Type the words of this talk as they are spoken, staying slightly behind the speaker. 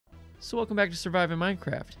So welcome back to Surviving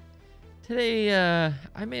Minecraft. Today,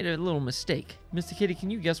 I made a little mistake. Mr. Kitty, can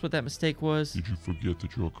you guess what that mistake was? Did you forget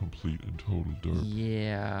that you're complete and total dirt?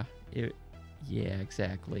 Yeah,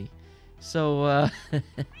 exactly. So,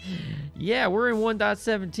 yeah, we're in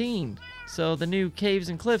 1.17. So the new Caves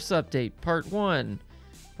and Cliffs update, part 1.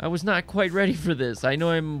 I was not quite ready for this. I know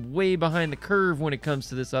I'm way behind the curve when it comes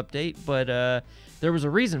to this update, but there was a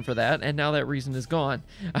reason for that, and now that reason is gone.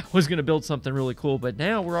 I was going to build something really cool, but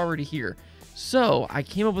now we're already here. So I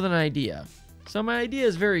came up with an idea. So my idea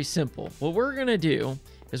is very simple. What we're going to do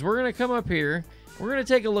is we're going to come up here, we're going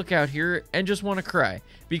to take a look out here, and just want to cry.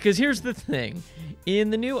 Because here's the thing.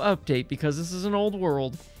 In the new update, because this is an old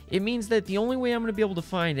world, it means that the only way I'm going to be able to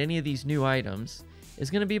find any of these new items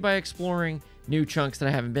is going to be by exploring new chunks that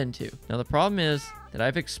I haven't been to. Now the problem is that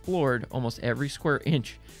I've explored almost every square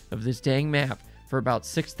inch of this dang map for about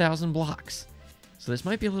 6,000 blocks. So this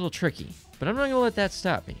might be a little tricky, but I'm not going to let that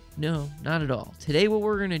stop me. No, not at all. Today what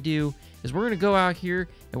we're going to do is we're going to go out here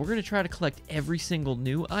and we're going to try to collect every single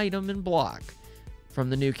new item and block from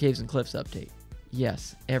the new Caves and Cliffs update.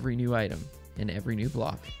 Yes, every new item and every new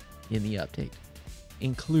block in the update,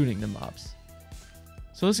 including the mobs.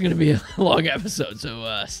 So this is going to be a long episode,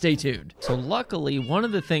 so stay tuned. So luckily, one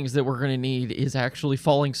of the things that we're going to need is actually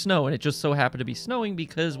falling snow, and it just so happened to be snowing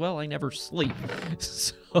because, well, I never sleep.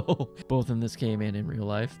 So both of this came in real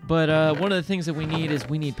life. But one of the things that we need is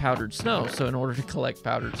we need powdered snow. So in order to collect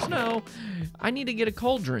powdered snow, I need to get a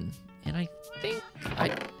cauldron, and I think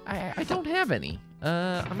I don't have any.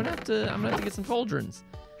 I'm gonna have to get some cauldrons.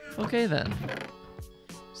 Okay then.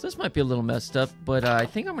 So this might be a little messed up, but I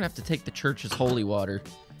think I'm gonna have to take the church's holy water.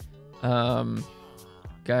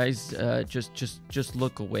 Guys, just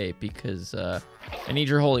look away because I need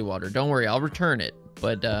your holy water. Don't worry, I'll return it.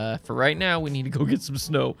 But for right now, we need to go get some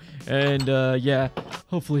snow. And yeah,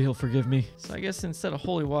 hopefully he'll forgive me. So I guess instead of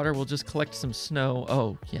holy water, we'll just collect some snow.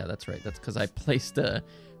 Oh, yeah, that's right. That's because I placed a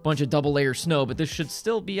bunch of double layer snow, but this should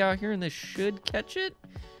still be out here and this should catch it.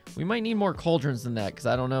 We might need more cauldrons than that because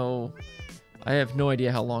I don't know. I have no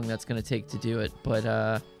idea how long that's going to take to do it, but,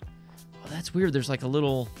 oh, that's weird. There's like a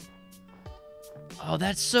little, oh,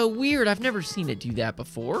 that's so weird. I've never seen it do that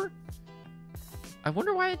before. I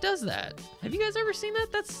wonder why it does that. Have you guys ever seen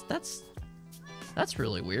that? That's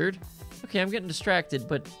really weird. Okay, I'm getting distracted,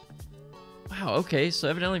 but, wow, okay. So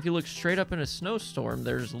evidently if you look straight up in a snowstorm,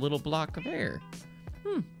 there's a little block of air.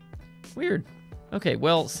 Weird. Okay,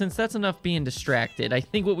 well, since that's enough being distracted, I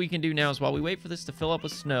think what we can do now is while we wait for this to fill up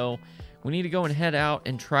with snow, we need to go and head out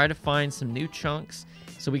and try to find some new chunks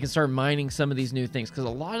so we can start mining some of these new things, because a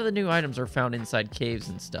lot of the new items are found inside caves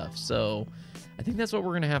and stuff. So I think that's what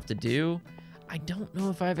we're going to have to do. I don't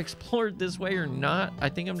know if I've explored this way or not. I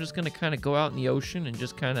think I'm just going to kind of go out in the ocean and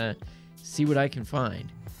just kind of see what I can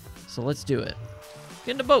find. So let's do it.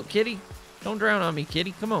 Get in the boat, kitty. Don't drown on me,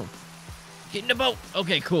 kitty. Come on. Get in the boat.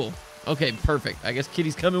 Okay, cool. Okay, perfect. I guess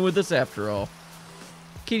Kitty's coming with us after all.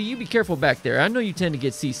 Kitty, you be careful back there. I know you tend to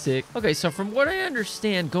get seasick. Okay, so from what I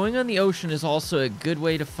understand, going on the ocean is also a good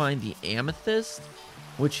way to find the amethyst,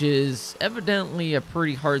 which is evidently a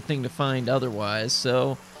pretty hard thing to find otherwise.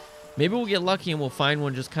 So maybe we'll get lucky and we'll find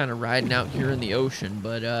one just kind of riding out here in the ocean.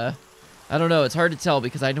 But I don't know. It's hard to tell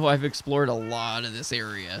because I know I've explored a lot of this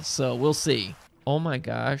area. So we'll see. Oh my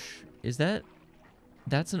gosh. Is that...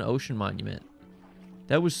 That's an ocean monument.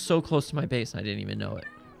 That was so close to my base, I didn't even know it.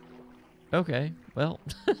 Okay, well.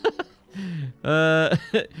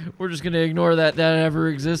 We're just going to ignore that ever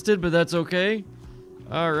existed, but that's okay.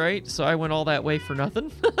 All right, so I went all that way for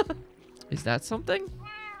nothing. Is that something?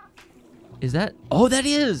 Is that? Oh, that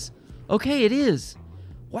is. Okay, it is.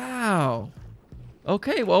 Wow.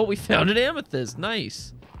 Okay, well, we found an amethyst.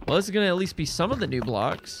 Nice. Well, this is going to at least be some of the new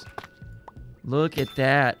blocks. Look at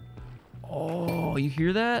that. Oh, you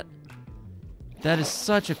hear that? That is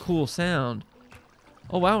such a cool sound.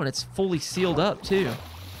 Oh, wow, and it's fully sealed up, too.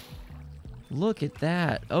 Look at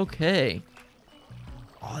that. Okay.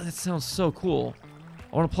 Oh, that sounds so cool.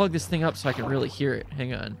 I want to plug this thing up so I can really hear it.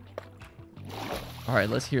 Hang on. All right,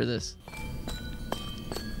 let's hear this.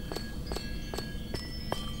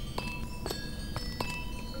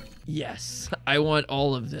 Yes, I want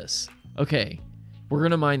all of this. Okay, we're going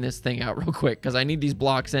to mine this thing out real quick because I need these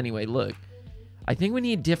blocks anyway. Look. I think we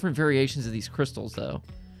need different variations of these crystals, though.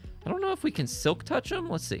 I don't know if we can silk touch them.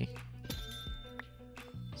 Let's see.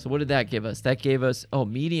 So what did that give us? That gave us, oh,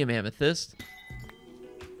 medium amethyst.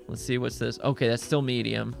 Let's see, what's this? Okay, that's still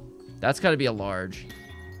medium. That's got to be a large.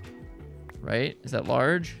 Right? Is that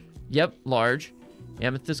large? Yep, large.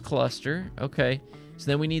 Amethyst cluster. Okay. So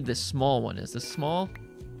then we need this small one. Is this small?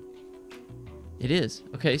 It is.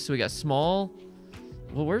 Okay, so we got small,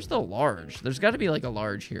 Well, where's the large? There's got to be like a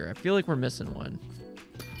large here. I feel like we're missing one.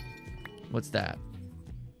 What's that?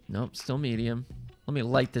 Nope, still medium. Let me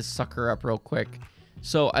light this sucker up real quick.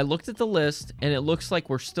 So I looked at the list, and it looks like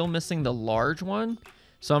we're still missing the large one.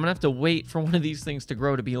 So I'm going to have to wait for one of these things to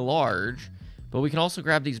grow to be large. But we can also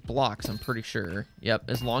grab these blocks, I'm pretty sure. Yep,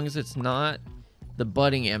 as long as it's not the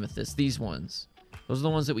budding amethyst. These ones. Those are the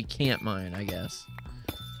ones that we can't mine, I guess.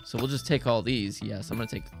 So we'll just take all these. Yes, I'm going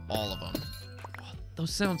to take all of them. Oh,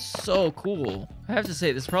 those sound so cool. I have to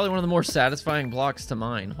say, this is probably one of the more satisfying blocks to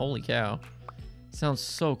mine. Holy cow. Sounds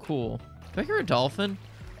so cool. Do I hear a dolphin?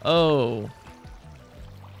 Oh.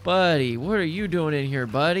 Buddy, what are you doing in here,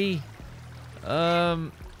 buddy?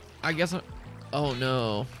 I guess I'm... Oh,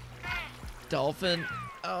 no. Dolphin.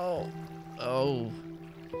 Oh. Oh.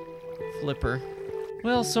 Flipper.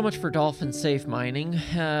 Well, so much for dolphin safe mining.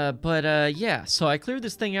 Yeah, so I cleared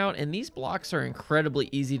this thing out, and these blocks are incredibly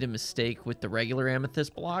easy to mistake with the regular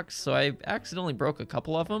amethyst blocks, so I accidentally broke a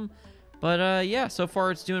couple of them. But yeah, so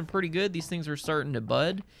far it's doing pretty good. These things are starting to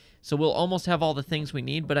bud, so we'll almost have all the things we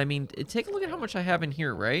need. But I mean, take a look at how much I have in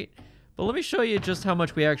here, right? But let me show you just how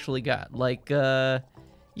much we actually got. Like,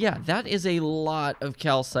 yeah, that is a lot of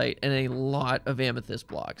calcite and a lot of amethyst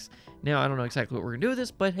blocks. Now, I don't know exactly what we're going to do with this,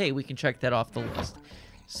 but hey, we can check that off the list.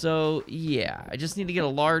 So, yeah, I just need to get a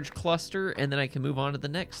large cluster, and then I can move on to the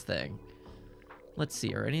next thing. Let's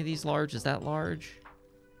see, are any of these large? Is that large?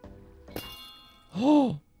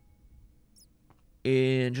 Oh!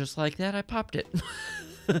 And just like that, I popped it.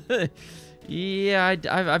 Yeah,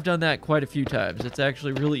 I've done that quite a few times. It's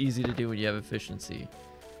actually really easy to do when you have efficiency.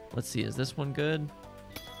 Let's see, is this one good?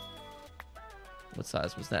 What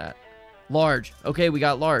size was that? Large. Okay, we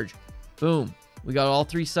got large. Boom. We got all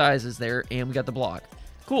three sizes there, and we got the block.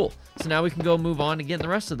 Cool. So now we can go move on to getting the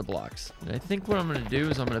rest of the blocks. And I think what I'm going to do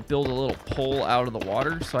is I'm going to build a little pole out of the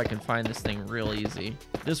water so I can find this thing real easy.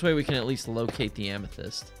 This way we can at least locate the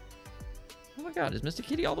amethyst. Oh my god, is Mr.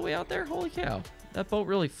 Kitty all the way out there? Holy cow. That boat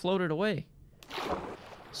really floated away.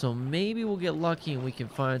 So maybe we'll get lucky and we can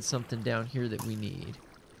find something down here that we need.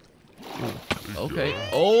 Ooh, okay.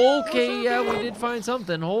 Okay, yeah, we did find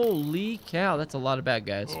something. Holy cow, that's a lot of bad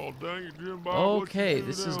guys. Oh, dang it, Jim Bob. Okay,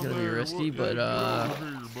 this is gonna be risky, but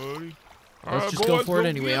let's just boys, go for it go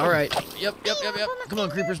anyway. get 'em. All right. Yep. Come on,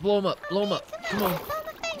 creepers, blow them up. Blow them up. Come on.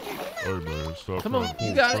 Hey, man, stop Come on. trying to You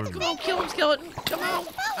pull got it. strings. Come on, kill him, skeleton. Come on.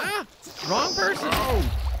 Ah, wrong person.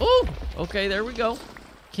 Oh. Okay, there we go.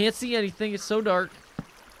 Can't see anything. It's so dark.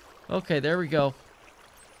 Okay, there we go.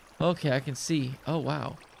 Okay, I can see. Oh,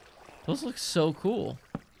 wow. Those look so cool.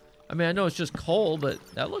 I mean, I know it's just coal, but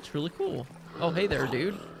that looks really cool. Oh, hey there,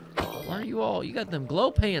 dude. Why are you all... You got them glow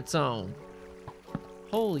pants on.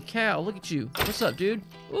 Holy cow, look at you. What's up, dude?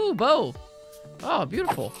 Ooh, bow. Oh,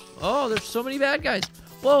 beautiful. Oh, there's so many bad guys.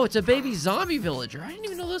 Whoa, it's a baby zombie villager. I didn't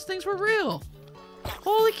even know those things were real.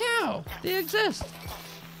 Holy cow, they exist.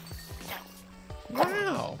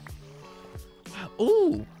 Wow.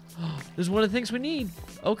 Ooh, there's one of the things we need.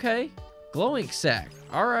 Okay, glowing sack.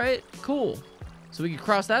 All right, cool. So we can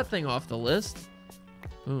cross that thing off the list.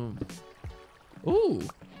 Boom. Ooh.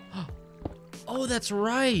 Oh, that's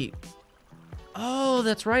right. Oh,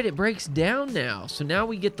 that's right. It breaks down now. So now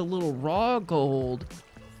we get the little raw gold.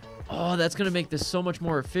 Oh, that's going to make this so much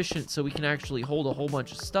more efficient so we can actually hold a whole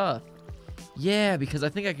bunch of stuff. Yeah, because I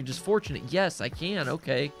think I can just fortune it. Yes, I can.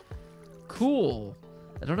 Okay. Cool.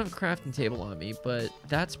 I don't have a crafting table on me, but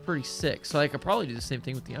that's pretty sick. So I could probably do the same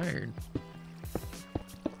thing with the iron.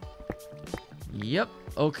 Yep.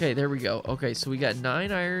 Okay, there we go. Okay, so we got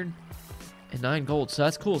 9 iron and 9 gold. So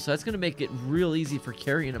that's cool. So that's going to make it real easy for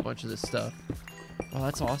carrying a bunch of this stuff. Oh,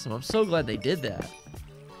 that's awesome. I'm so glad they did that.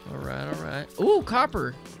 All right, all right. Ooh,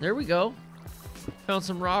 copper. There we go. Found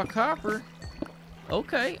some raw copper.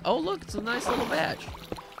 Okay. Oh, look, it's a nice little batch.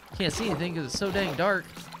 Can't see anything because it's so dang dark.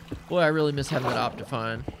 Boy, I really miss having that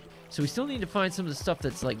Optifine. So we still need to find some of the stuff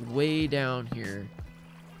that's like way down here.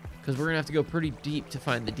 Because we're going to have to go pretty deep to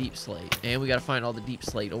find the deep slate. And we got to find all the deep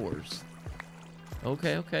slate ores.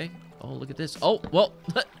 Okay, okay. Oh, look at this. Oh, well,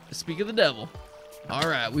 speak of the devil. All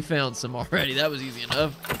right, we found some already. That was easy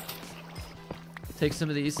enough. Take some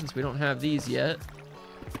of these since we don't have these yet.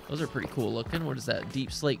 Those are pretty cool looking. What is that?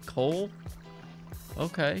 Deep slate coal?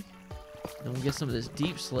 Okay. Then we'll get some of this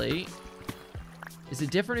deep slate. Is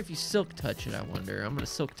it different if you silk touch it, I wonder? I'm going to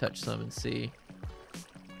silk touch some and see.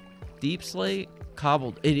 Deep slate,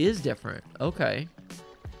 cobbled. It is different. Okay.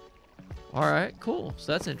 All right, cool.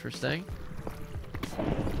 So that's interesting.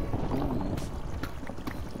 Ooh.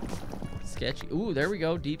 Sketchy. Ooh, there we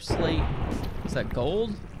go. Deep slate. Is that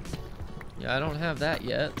gold? Yeah, I don't have that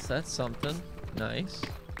yet, so that's something. Nice.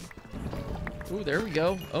 Ooh, there we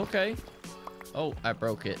go. Okay. Oh, I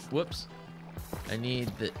broke it. Whoops. I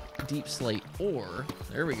need the deep slate ore.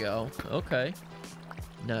 There we go. Okay.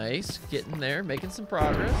 Nice. Getting there. Making some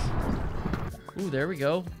progress. Ooh, there we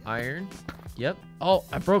go. Iron. Yep. Oh,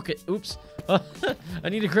 I broke it. Oops. I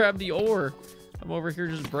need to grab the ore. I'm over here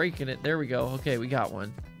just breaking it. There we go. Okay, we got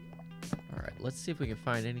one. All right, let's see if we can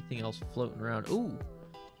find anything else floating around. Ooh.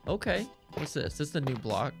 Okay. What's this? This is the new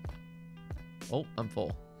block. Oh, I'm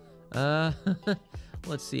full.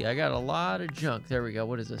 Let's see. I got a lot of junk. There we go.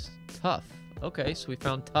 What is this? Tough. Okay, so we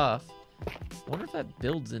found tough. I wonder if that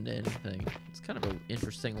builds into anything. It's kind of an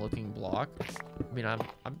interesting looking block. I mean, I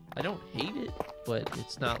don't hate it, but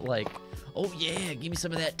it's not like, oh yeah, give me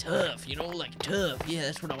some of that tough. You know, like tough. Yeah,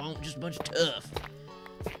 that's what I want. Just a bunch of tough.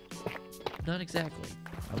 Not exactly.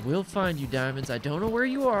 I will find you, diamonds. I don't know where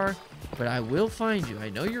you are, but I will find you.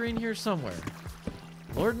 I know you're in here somewhere.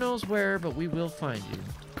 Lord knows where, but we will find you.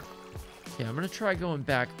 Okay, I'm gonna try going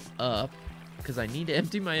back up because I need to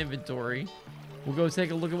empty my inventory. We'll go take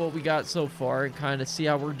a look at what we got so far and kind of see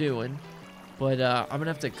how we're doing. But I'm gonna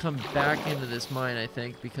have to come back into this mine, I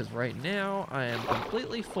think, because right now I am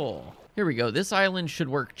completely full. Here we go. This island should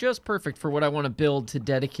work just perfect for what I want to build to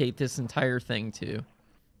dedicate this entire thing to.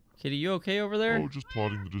 Kitty, you okay over there? Oh, just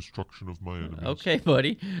plotting the destruction of my enemies. Okay,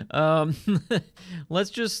 buddy. Let's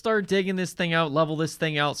just start digging this thing out, level this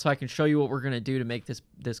thing out, so I can show you what we're gonna do to make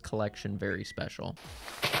this collection very special.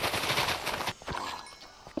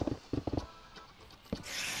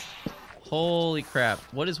 Holy crap.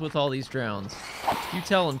 What is with all these drowns? You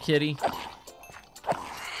tell them, kitty.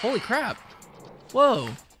 Holy crap. Whoa.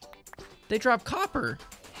 They drop copper.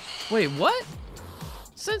 Wait, what?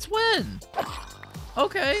 Since when?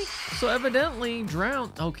 Okay, so evidently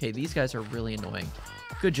drown. Okay, these guys are really annoying.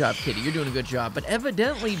 Good job, kitty. You're doing a good job. But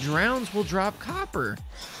evidently drowns will drop copper.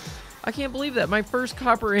 I can't believe that. My first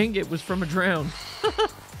copper ingot was from a drown.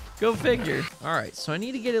 Go figure. All right, so I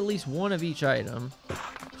need to get at least one of each item.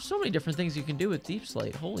 There's so many different things you can do with deep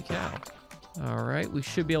slate. Holy cow. All right, we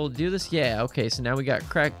should be able to do this. Yeah, okay, so now we got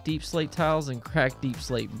cracked deep slate tiles and cracked deep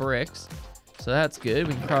slate bricks. So that's good.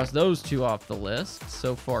 We can cross those two off the list.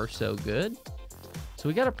 So far, so good. So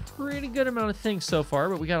we got a pretty good amount of things so far,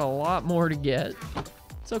 but we got a lot more to get.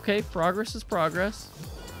 It's okay. Progress is progress.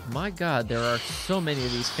 My God, there are so many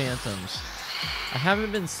of these phantoms. I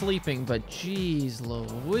haven't been sleeping, but geez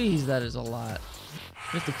Louise, that is a lot.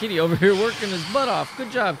 Mr. Kitty over here working his butt off.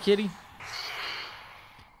 Good job, Kitty.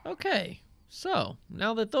 Okay, so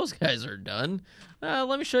now that those guys are done,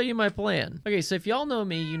 let me show you my plan. Okay, so if y'all know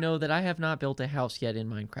me, you know that I have not built a house yet in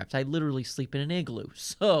Minecraft. I literally sleep in an igloo.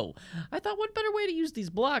 So I thought, what better way to use these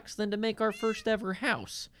blocks than to make our first ever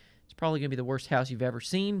house? It's probably gonna be the worst house you've ever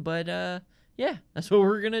seen, but yeah, that's what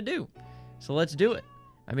we're gonna do. So let's do it.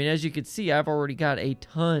 I mean, as you can see, I've already got a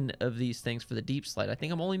ton of these things for the deep slate. I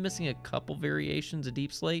think I'm only missing a couple variations of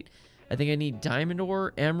deep slate. I think I need diamond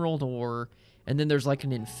ore, emerald ore, and then there's like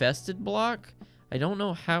an infested block. I don't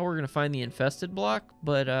know how we're going to find the infested block,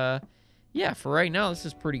 but yeah, for right now, this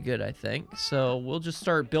is pretty good, I think. So we'll just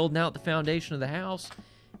start building out the foundation of the house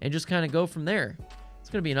and just kind of go from there. It's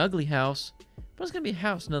going to be an ugly house, but it's going to be a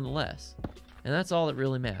house nonetheless. And that's all that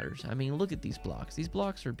really matters. I mean, look at these blocks. These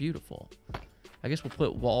blocks are beautiful. I guess we'll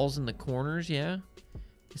put walls in the corners, yeah.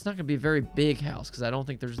 It's not going to be a very big house because I don't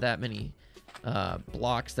think there's that many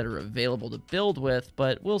blocks that are available to build with,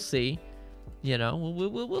 but we'll see. You know,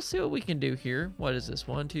 we'll see what we can do here. What is this?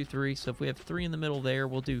 1, 2, 3. So if we have 3 in the middle there,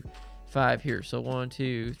 we'll do 5 here. So 1,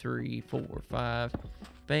 2, 3, 4, 5.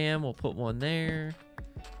 Bam, we'll put 1 there.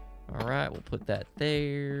 All right, we'll put that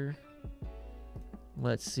there.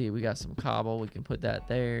 Let's see, we got some cobble. We can put that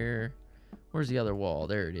there. Where's the other wall?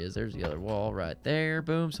 There it is. There's the other wall right there.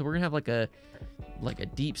 Boom. So we're gonna have like a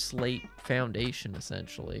deep slate foundation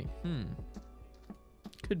essentially.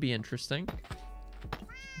 Could be interesting.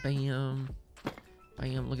 Bam.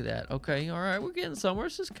 Bam. Look at that. Okay. All right. We're getting somewhere.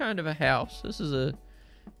 This is kind of a house. This is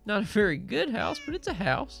not a very good house, but it's a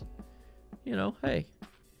house. You know, hey,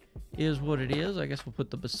 is what it is. I guess we'll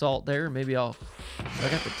put the basalt there. Maybe I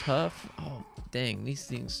got the tough. Oh, dang. These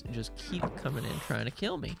things just keep coming in trying to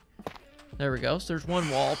kill me. There we go. So there's 1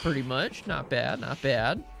 wall pretty much. Not bad. Not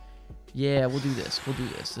bad. Yeah, we'll do this. We'll do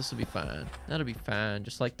this. This will be fine. That'll be fine.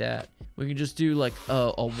 Just like that. We can just do like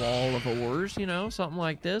a wall of ores, you know, something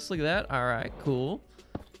like this. Look at that. All right, cool.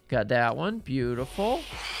 Got that one. Beautiful.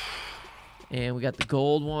 And we got the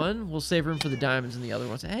gold one. We'll save room for the diamonds and the other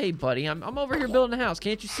ones. Hey, buddy, I'm over here building a house.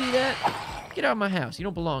 Can't you see that? Get out of my house. You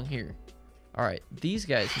don't belong here. All right, these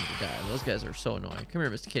guys need to die. Those guys are so annoying. Come here,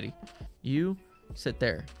 Mr. Kitty. You sit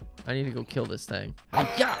there. I need to go kill this thing.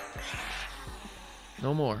 Yeah.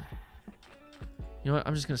 No more. You know what?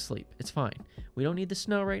 I'm just going to sleep. It's fine. We don't need the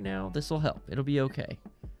snow right now. This will help. It'll be okay.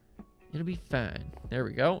 It'll be fine. There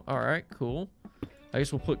we go. All right, cool. I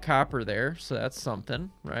guess we'll put copper there, so that's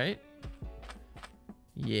something, right?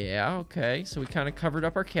 Yeah, okay. So we kind of covered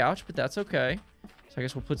up our couch, but that's okay. So I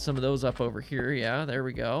guess we'll put some of those up over here. Yeah, there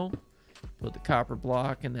we go. Put the copper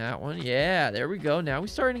block in that one. Yeah, there we go. Now we're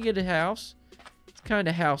starting to get a house. It's kind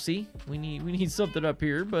of housey. We need something up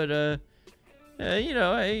here, but you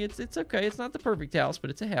know, hey, it's okay. It's not the perfect house, but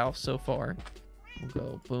it's a house so far. We'll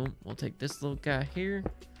go boom. We'll take this little guy here.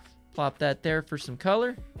 Plop that there for some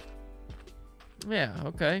color. Yeah,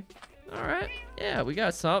 okay. All right. Yeah, we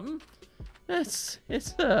got something. It's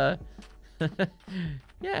yeah,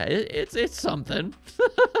 it's something.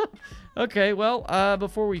 Okay, well,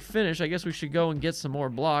 before we finish, I guess we should go and get some more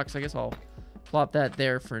blocks. I guess I'll plop that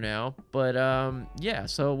there for now. But yeah,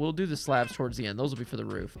 so we'll do the slabs towards the end. Those will be for the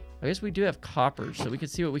roof. I guess we do have copper, so we can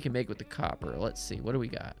see what we can make with the copper. Let's see. What do we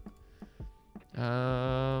got?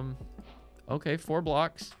 Okay, 4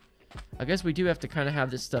 blocks. I guess we do have to kind of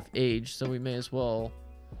have this stuff aged, so we may as well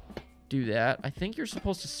do that. I think you're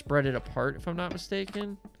supposed to spread it apart, if I'm not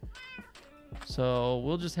mistaken. So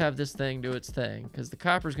we'll just have this thing do its thing, because the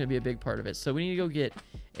copper is going to be a big part of it. So we need to go get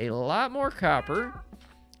a lot more copper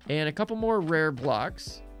and a couple more rare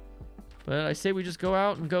blocks. But I say we just go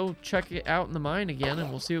out and go check it out in the mine again, and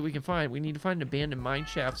we'll see what we can find. We need to find an abandoned mine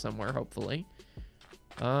shaft somewhere, hopefully.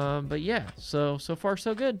 But yeah, so far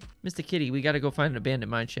so good. Mr. Kitty, we got to go find an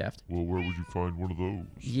abandoned mine shaft. Well, where would you find one of those?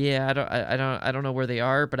 Yeah, I don't know where they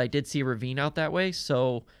are, but I did see a ravine out that way,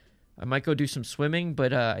 so I might go do some swimming,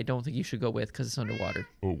 but I don't think you should go with because it's underwater.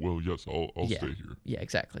 Oh, well, yes, I'll stay here. Yeah,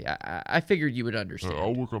 exactly. I figured you would understand.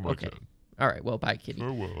 I'll work on my 10. All right, well, bye, Kitty.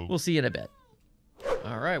 Farewell. We'll see you in a bit.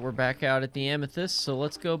 All right, we're back out at the amethyst, so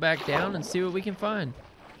let's go back down and see what we can find.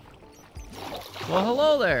 Well,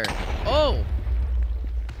 hello there. Oh.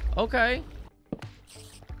 Okay.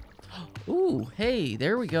 Ooh, hey,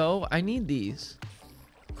 there we go. I need these.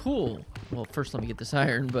 Cool. Well, first let me get this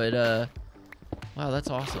iron, but, wow, that's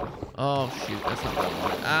awesome. Oh, shoot, that's not what I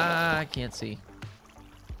wanted. Ah, I can't see.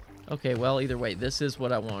 Okay, well, either way, this is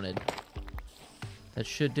what I wanted. That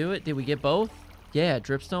should do it. Did we get both? Yeah,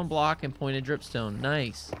 dripstone block and pointed dripstone.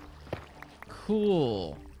 Nice.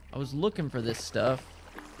 Cool. I was looking for this stuff.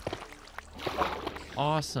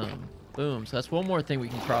 Awesome. Boom. So that's one more thing we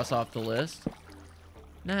can cross off the list.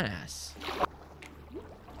 Nice.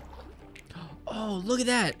 Oh, look at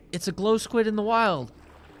that. It's a glow squid in the wild.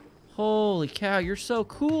 Holy cow, you're so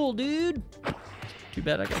cool, dude. Too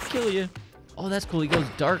bad I gotta kill you. Oh, that's cool. He goes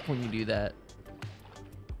dark when you do that.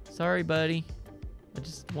 Sorry, buddy. I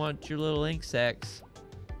just want your little ink sacs.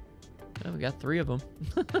 Oh, we got 3 of them.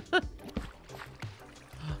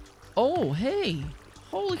 Oh, hey.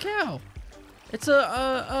 Holy cow. It's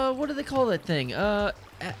a, what do they call that thing?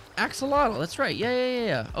 Axolotl. That's right.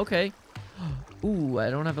 Yeah. Okay. Ooh, I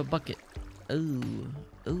don't have a bucket. Ooh,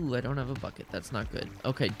 I don't have a bucket. That's not good.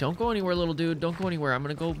 Okay, don't go anywhere, little dude. Don't go anywhere. I'm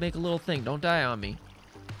gonna go make a little thing. Don't die on me.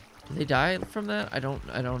 Did they die from that? I don't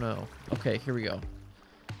know. Okay, here we go.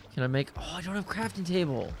 Can I make... Oh, I don't have crafting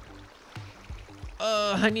table.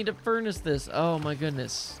 I need to furnace this. Oh, my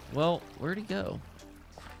goodness. Well, where'd he go?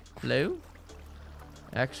 Hello?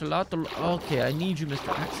 Axolotl. Okay, I need you,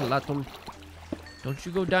 Mr. Axolotl. Don't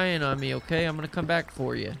you go dying on me, okay? I'm going to come back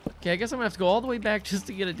for you. Okay, I guess I'm going to have to go all the way back just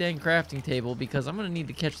to get a dang crafting table because I'm going to need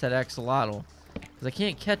to catch that axolotl. Because I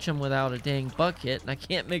can't catch him without a dang bucket, and I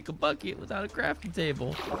can't make a bucket without a crafting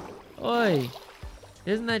table. Oi.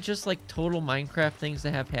 Isn't that just like total Minecraft things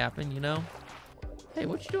that have happened, you know? Hey,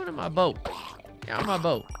 what you doing in my boat? Get out of my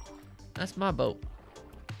boat. That's my boat.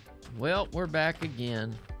 Well, we're back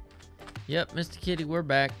again. Yep, Mr. Kitty, we're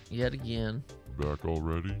back yet again. Back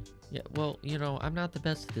already? Yeah, well, you know, I'm not the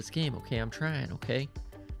best at this game, okay? I'm trying, okay?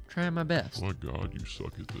 I'm trying my best. My God, you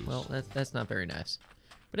suck at this. Well, that's not very nice.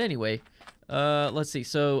 But anyway, let's see.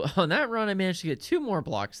 So on that run, I managed to get 2 more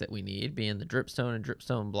blocks that we need, being the dripstone and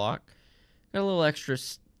dripstone block. Got a little extra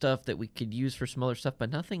stuff that we could use for some other stuff, but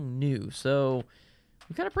nothing new. So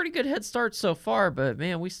we've got a pretty good head start so far, but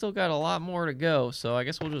man, we still got a lot more to go. So I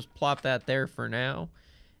guess we'll just plop that there for now.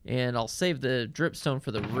 And I'll save the dripstone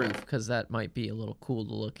for the roof because that might be a little cool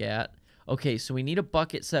to look at. Okay, so we need a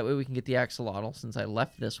bucket so that way we can get the axolotl since I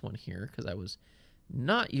left this one here because I was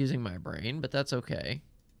not using my brain, but that's okay.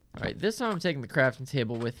 All right, this time I'm taking the crafting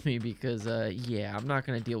table with me because, yeah, I'm not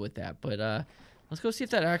going to deal with that. But let's go see if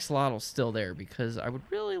that axolotl's still there because I would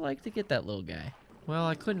really like to get that little guy. Well,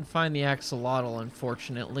 I couldn't find the axolotl,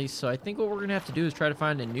 unfortunately, so I think what we're going to have to do is try to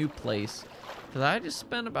find a new place. Because I just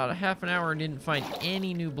spent about a half an hour and didn't find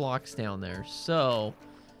any new blocks down there. So,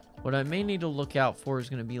 What I may need to look out for is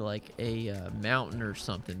going to be like a mountain or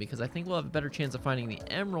something, because I think we'll have a better chance of finding the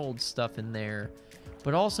emerald stuff in there.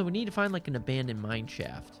 But also, we need to find like an abandoned mine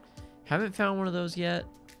shaft. Haven't found one of those yet,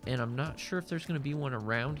 and I'm not sure if there's going to be one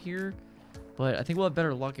around here. But I think we'll have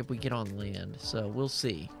better luck if we get on land, so we'll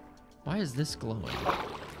see. Why is this glowing?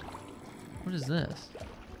 What is this?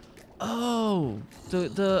 Oh,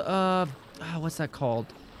 what's that called?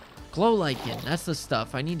 Glow lichen. That's the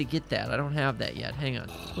stuff. I need to get that. I don't have that yet. Hang on.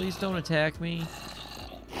 Please don't attack me.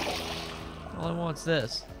 All I want's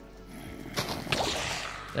this.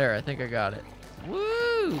 There, I think I got it.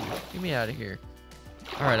 Woo! Get me out of here.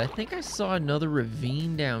 Alright, I think I saw another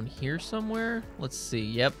ravine down here somewhere. Let's see.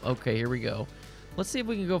 Yep. Okay, here we go. Let's see if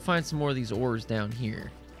we can go find some more of these ores down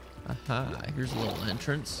here. Aha. Here's a little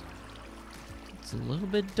entrance. It's a little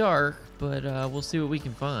bit dark, but we'll see what we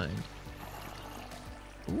can find.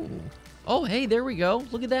 Ooh. Oh, hey, there we go.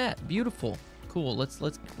 Look at that. Beautiful. Cool. Let's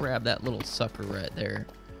grab that little sucker right there.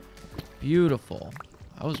 Beautiful.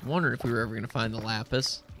 I was wondering if we were ever going to find the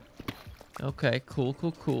lapis. Okay, cool,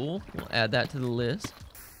 cool, cool. We'll add that to the list.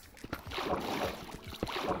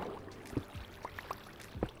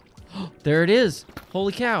 There it is.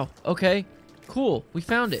 Holy cow. Okay, cool. We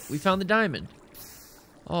found it. We found the diamond.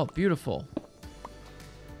 Oh, beautiful.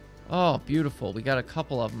 Oh, beautiful. We got a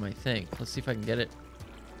couple of them, I think. Let's see if I can get it.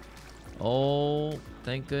 Oh,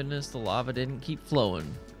 thank goodness the lava didn't keep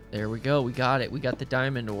flowing. There we go. We got it. We got the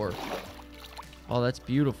diamond ore. Oh, that's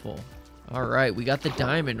beautiful. All right, we got the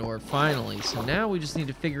diamond ore finally. So now we just need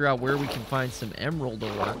to figure out where we can find some emerald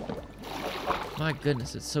ore. My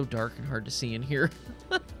goodness, it's so dark and hard to see in here.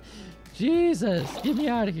 Jesus, get me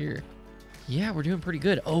out of here. Yeah, we're doing pretty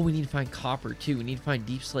good. Oh, we need to find copper too. We need to find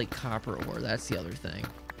deep slate copper ore. That's the other thing.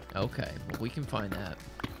 Okay, well, we can find that.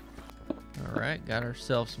 All right, got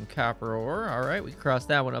ourselves some copper ore. All right, we crossed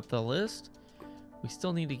that one up the list. We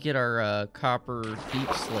still need to get our copper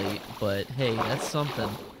deep slate, but hey, that's something.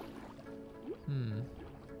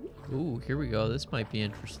 Ooh, here we go. This might be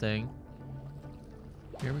interesting.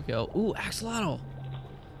 Here we go. Ooh, axolotl.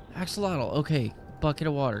 Axolotl. Okay, bucket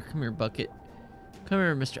of water. Come here, bucket. Come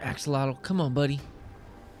here, Mr. Axolotl. Come on, buddy.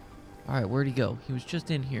 All right, where'd he go? He was just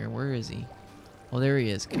in here. Where is he? Oh, there he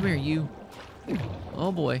is. Come here, you.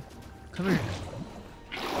 Oh, boy. Come here.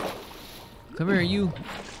 Come here, you.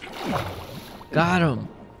 Got him.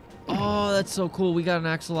 Oh, that's so cool. We got an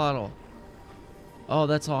axolotl. Oh,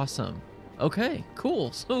 that's awesome. Okay,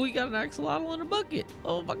 cool. So we got an axolotl in a bucket.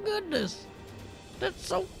 Oh, my goodness. That's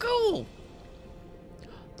so cool.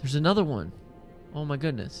 There's another one. Oh, my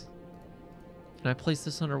goodness. Can I place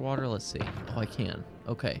this underwater? Let's see. Oh, I can.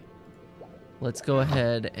 Okay. Let's go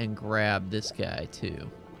ahead and grab this guy, too.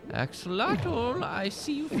 Axolotl, I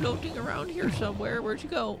see you floating around here somewhere. Where'd you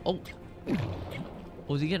go? Oh.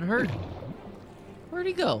 Was he getting hurt? Where'd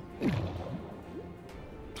he go?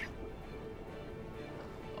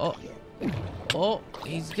 Oh. Oh,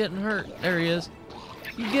 he's getting hurt. There he is.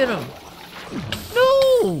 You get him.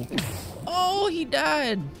 No! Oh, he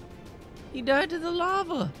died. He died to the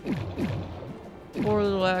lava. Poor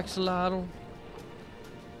little axolotl.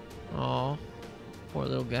 Oh, poor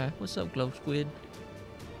little guy. What's up, glow squid?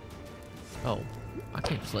 Oh, I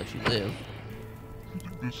can't just let you live.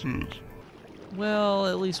 This is. Well,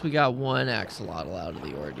 at least we got one axolotl out of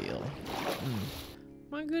the ordeal.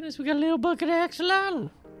 My goodness, we got a little bucket of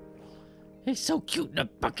axolotl. He's so cute in a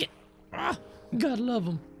bucket. Ah, gotta love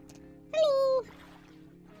him. Hello.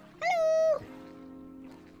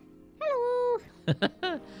 Hello.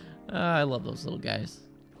 Hello. I love those little guys.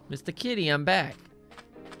 Mr. Kitty, I'm back.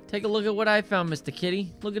 Take a look at what I found, Mr.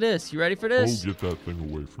 Kitty. Look at this. You ready for this? Oh, get that thing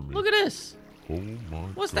away from me. Look at this. Oh my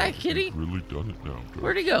What's God, that, Kitty? you've really done it now, guys.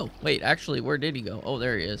 Where'd he go? Wait, actually, where did he go? Oh,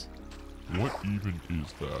 there he is. What even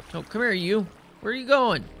is that? Oh, come here, you. Where are you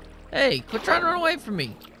going? Hey, quit trying to run away from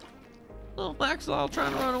me. Little axolotl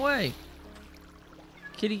trying to run away.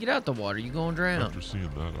 Kitty, get out the water. You gonna drown. After seeing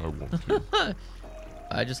that, I want to.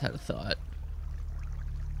 I just had a thought.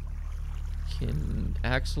 Can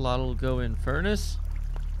axolotl go in furnace?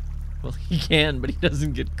 Well, he can, but he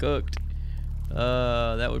doesn't get cooked.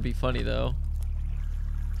 That would be funny, though.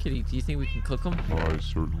 Kitty, do you think we can cook them? I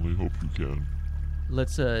certainly hope you can.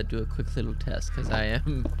 Let's do a quick little test, because I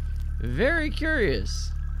am very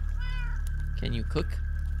curious. Can you cook?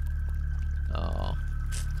 Oh.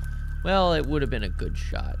 Well, it would have been a good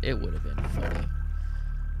shot. It would have been funny.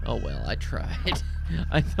 Oh, well, I tried.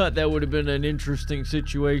 I thought that would have been an interesting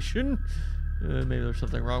situation. Maybe there's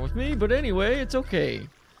something wrong with me, but anyway, it's okay.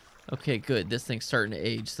 Okay, good. This thing's starting to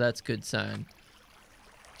age, so that's a good sign.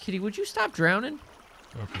 Kitty, would you stop drowning?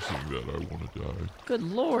 After seeing that, I want to die. Good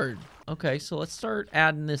lord. Okay, so let's start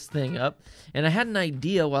adding this thing up. And I had an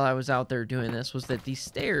idea while I was out there doing this, was that these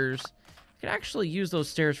stairs, I could actually use those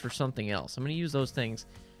stairs for something else. I'm going to use those things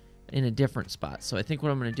in a different spot. So I think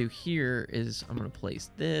what I'm going to do here is I'm going to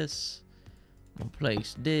place this. I'm going to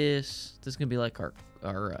place this. This is going to be like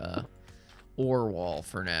our ore wall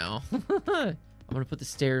for now. I'm going to put the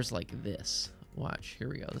stairs like this. Watch. Here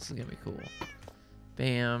we go. This is going to be cool.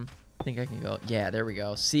 Bam. I think I can go. Yeah, there we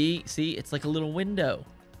go. See? It's like a little window.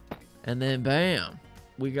 And then bam.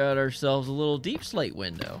 We got ourselves a little deep slate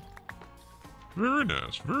window. Very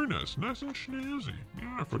nice, very nice. Nice and snazzy.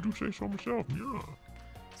 Yeah, if I do say so myself, yeah.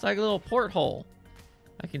 It's like a little porthole.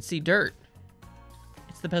 I can see dirt.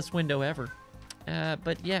 It's the best window ever.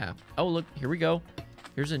 But yeah. Oh, look. Here we go.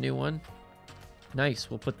 Here's a new one. Nice.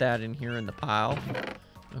 We'll put that in here in the pile.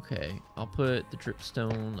 Okay. I'll put the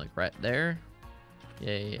dripstone like right there.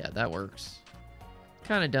 Yeah, that works.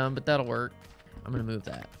 Kind of dumb, but that'll work. I'm going to move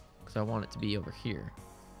that because I want it to be over here.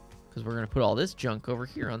 Because we're going to put all this junk over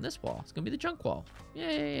here on this wall. It's going to be the junk wall.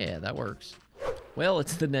 Yeah, that works. Well,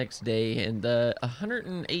 it's the next day, and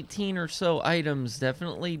 118 or so items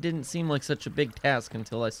definitely didn't seem like such a big task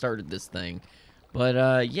until I started this thing.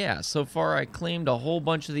 But yeah, so far I claimed a whole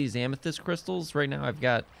bunch of these amethyst crystals. Right now I've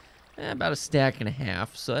got about a stack and a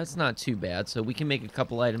half, so that's not too bad. So we can make a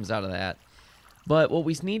couple items out of that. But what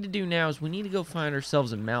we need to do now is we need to go find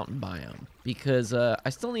ourselves a mountain biome. Because I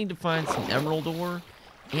still need to find some emerald ore.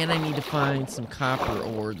 And I need to find some copper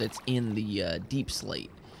ore that's in the deep slate.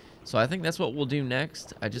 So I think that's what we'll do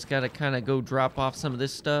next. I just got to kind of go drop off some of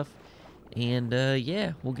this stuff. And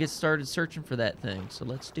yeah, we'll get started searching for that thing. So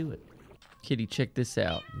let's do it. Kitty, check this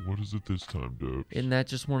out. What is it this time, Dubs? Isn't that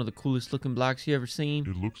just one of the coolest looking blocks you ever seen?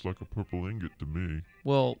 It looks like a purple ingot to me.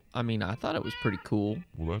 Well, I mean, I thought it was pretty cool.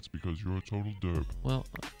 Well, that's because you're a total derp. Well,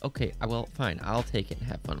 okay, well, fine. I'll take it and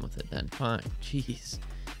have fun with it then. Fine. Jeez.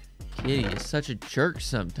 Kitty is such a jerk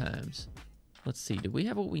sometimes. Let's see. Do we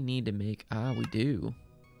have what we need to make? Ah, we do.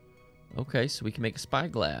 Okay, so we can make a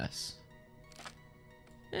spyglass.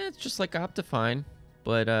 It's just like Optifine.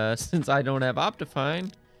 But since I don't have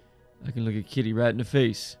Optifine, I can look at Kitty right in the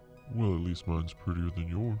face. Well, at least mine's prettier than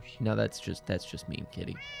yours. No, that's just mean,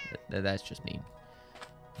 Kitty. That's just mean.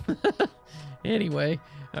 Anyway,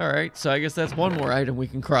 all right. So I guess that's one more item we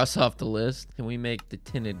can cross off the list. Can we make the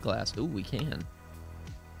tinted glass? Ooh, we can.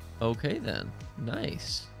 Okay, then.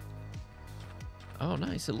 Nice. Oh,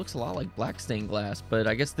 nice. It looks a lot like black stained glass, but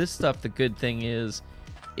I guess this stuff, the good thing is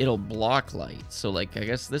it'll block light. So, like, I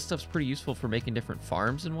guess this stuff's pretty useful for making different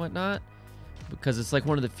farms and whatnot. Because it's like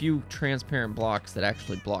one of the few transparent blocks that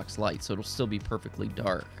actually blocks light, so it'll still be perfectly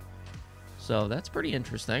dark. So that's pretty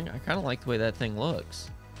interesting. I kind of like the way that thing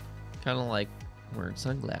looks. Kind of like wearing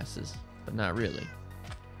sunglasses, but not really.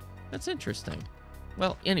 That's interesting.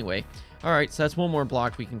 Well, anyway. Alright, so that's one more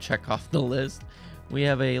block we can check off the list. We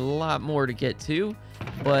have a lot more to get to,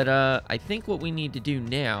 but I think what we need to do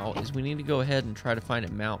now is we need to go ahead and try to find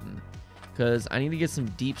a mountain. Because I need to get some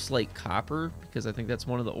deep slate copper, because I think that's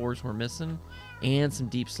one of the ores we're missing, and some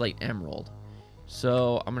deep slate emerald.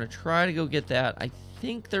 So I'm going to try to go get that. I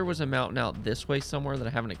think there was a mountain out this way somewhere that I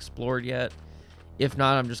haven't explored yet. If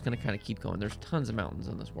not, I'm just going to kind of keep going. There's tons of mountains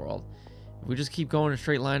in this world. If we just keep going in a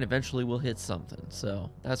straight line, eventually we'll hit something. So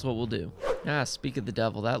that's what we'll do. Ah, speak of the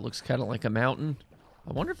devil, that looks kind of like a mountain.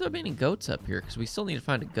 I wonder if there'll be any goats up here, because we still need to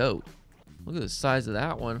find a goat. Look at the size of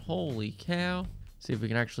that one. Holy cow. See if we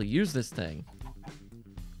can actually use this thing.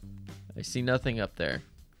 I see nothing up there.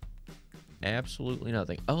 Absolutely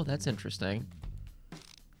nothing. Oh, that's interesting.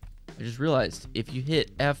 I just realized if you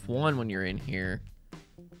hit F1 when you're in here,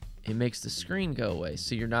 it makes the screen go away,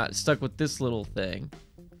 so you're not stuck with this little thing.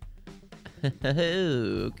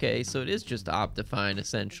 Okay, so it is just Optifine,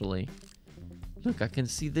 essentially. Look, I can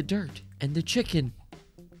see the dirt and the chicken.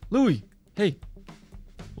 Louie, hey.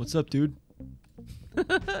 What's up, dude?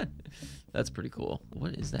 That's pretty cool.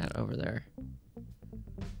 What is that over there?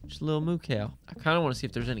 Just a little moo cow. I kind of want to see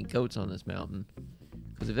if there's any goats on this mountain.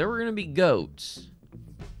 Because if there were going to be goats,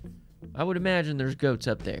 I would imagine there's goats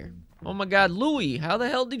up there. Oh my god, Louie, how the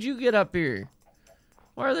hell did you get up here?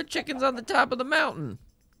 Why are the chickens on the top of the mountain?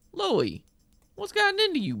 Louie, what's gotten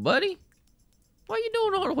into you, buddy? What are you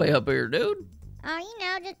doing all the way up here, dude? Oh, you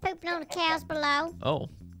know, just pooping on the cows below. Oh,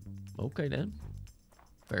 okay then.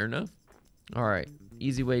 Fair enough. All right,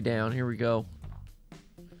 easy way down. Here we go.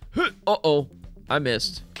 Uh-oh, I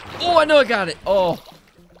missed. Oh, I know I got it. Oh,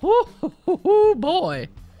 boy.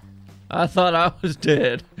 I thought I was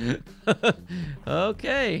dead.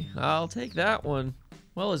 Okay, I'll take that one.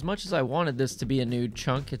 Well, as much as I wanted this to be a new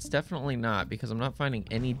chunk, it's definitely not because I'm not finding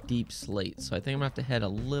any deep slate. So I think I'm gonna have to head a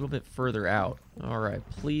little bit further out. All right,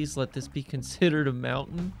 please let this be considered a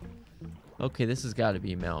mountain. Okay, this has got to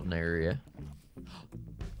be a mountain area.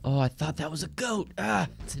 Oh, I thought that was a goat. Ah,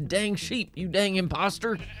 it's a dang sheep, you dang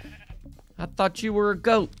imposter. I thought you were a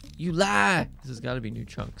goat. You lie. This has got to be new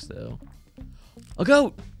chunks, though. A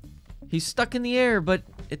goat. He's stuck in the air, but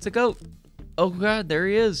it's a goat. Oh, God, there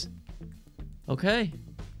he is. Okay.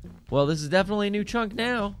 Well, this is definitely a new chunk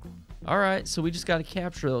now. All right, so we just got to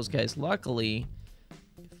capture those guys. Luckily,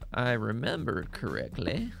 if I remember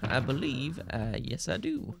correctly, I believe, yes, I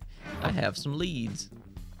do. I have some leads.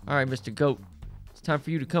 All right, Mr. Goat. It's time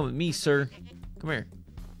for you to come with me, sir. Come here.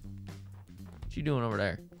 What you doing over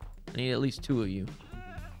there? I need at least 2 of you.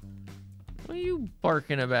 What are you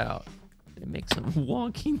barking about? It makes some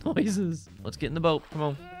wonky noises. Let's get in the boat. Come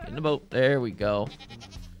on. Get in the boat. There we go.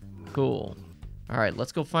 Cool. All right,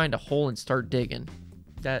 let's go find a hole and start digging.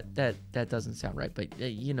 That doesn't sound right, but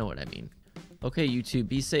you know what I mean. Okay, you two,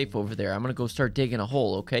 be safe over there. I'm gonna go start digging a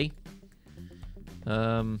hole, okay?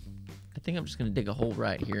 I think I'm just gonna dig a hole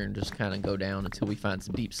right here and just kind of go down until we find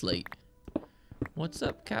some deep slate. What's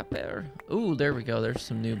up, Capper? Ooh, there we go. There's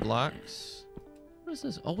some new blocks. What is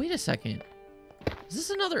this? Oh, wait a second. Is this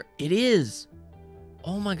another? It is.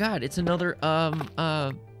 Oh my God, it's another,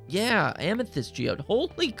 yeah, amethyst geode.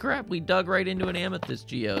 Holy crap, we dug right into an amethyst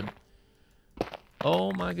geode.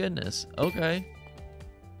 Oh my goodness. Okay.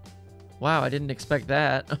 Wow, I didn't expect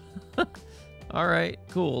that. All right,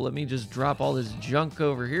 cool. Let me just drop all this junk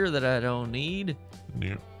over here that I don't need.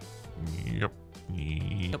 Yep.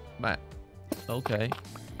 Bye. Okay.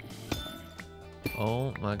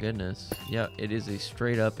 Oh my goodness. Yeah, it is a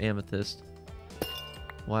straight up amethyst.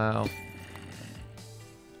 Wow.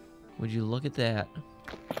 Would you look at that?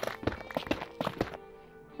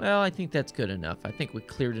 Well, I think that's good enough. I think we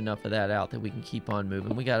cleared enough of that out that we can keep on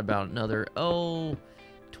moving. We got about another,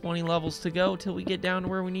 20 levels to go till we get down to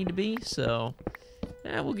where we need to be. So,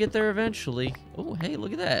 yeah, we'll get there eventually. Oh, hey,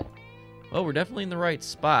 look at that. Well, we're definitely in the right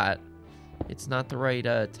spot. It's not the right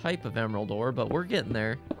type of emerald ore, but we're getting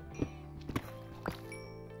there.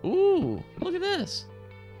 Ooh, look at this.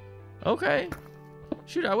 Okay.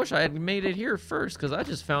 Shoot, I wish I had made it here first, because I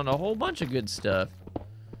just found a whole bunch of good stuff.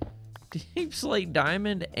 Deep slate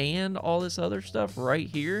diamond and all this other stuff right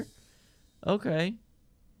here. Okay.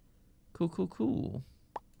 Cool, cool, cool.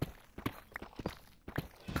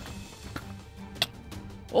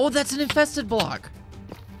 Oh, that's an infested block.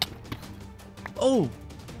 Oh,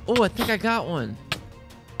 I think I got one.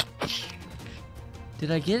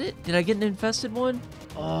 Did I get it? Did I get an infested one?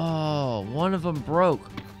 Oh, one of them broke.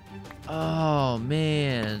 Oh,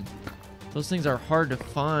 man. Those things are hard to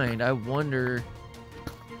find. I wonder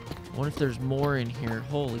if there's more in here.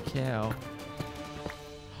 Holy cow.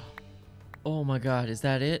 Oh my God, is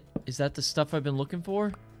that it? Is that the stuff I've been looking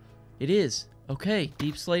for? It is. Okay,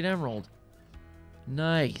 deep slate emerald.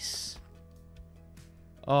 Nice.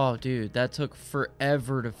 Oh, dude, that took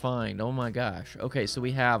forever to find. Oh my gosh. Okay, so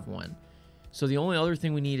we have one. So the only other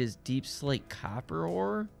thing we need is deep slate copper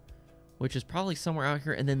ore, which is probably somewhere out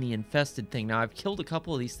here, and then the infested thing. Now, I've killed a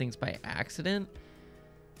couple of these things by accident,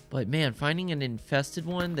 but man, finding an infested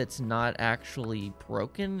one that's not actually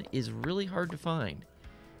broken is really hard to find.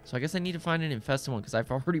 So I guess I need to find an infested one because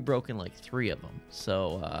I've already broken like 3 of them.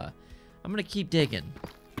 So I'm going to keep digging.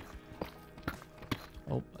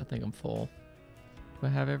 Oh, I think I'm full. Do I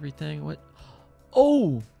have everything? What?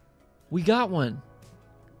 Oh, we got one.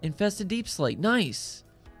 Infested deep slate. Nice.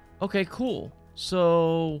 Okay, cool.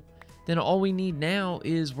 So then all we need now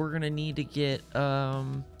is we're going to need to get,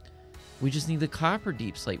 we just need the copper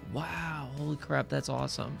deep slate. Wow. Holy crap. That's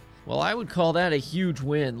awesome. Well, I would call that a huge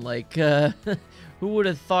win. Like, who would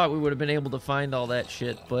have thought we would have been able to find all that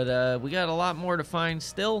shit? But we got a lot more to find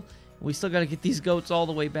still. We still got to get these goats all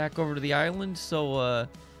the way back over to the island. So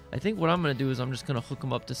I think what I'm going to do is I'm just going to hook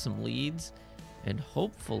them up to some leads. And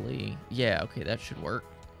hopefully, yeah, okay, that should work.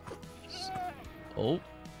 Oh,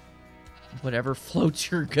 whatever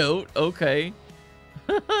floats your goat. Okay.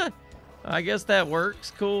 I guess that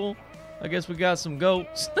works. Cool. I guess we got some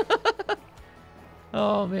goats.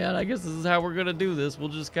 Oh, man, I guess this is how we're going to do this. We'll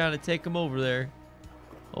just kind of take them over there.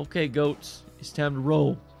 Okay, goats, it's time to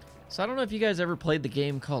roll. So I don't know if you guys ever played the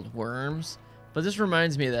game called Worms, but this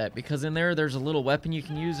reminds me of that because in there's a little weapon you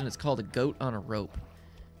can use, and it's called a goat on a rope.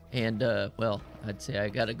 And, well, I'd say I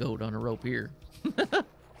got a goat on a rope here.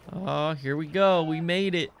 Oh, here we go. We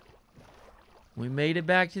made it. We made it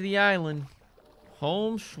back to the island.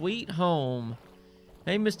 Home sweet home.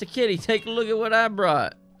 Hey, Mr. Kitty, take a look at what I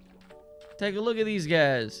brought. Take a look at these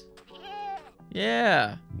guys.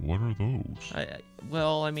 Yeah. What are those?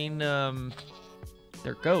 Well, I mean,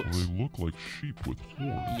 they're goats. Well, they look like sheep with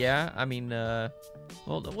horns. Yeah, I mean,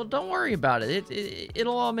 well, don't worry about it.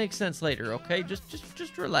 It'll all make sense later, okay?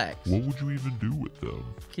 Just relax. What would you even do with them?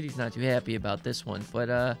 Kitty's not too happy about this one, but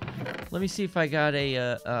let me see if I got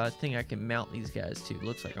a thing I can mount these guys to.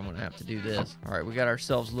 Looks like I'm gonna have to do this. All right, we got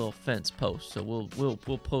ourselves a little fence post, so we'll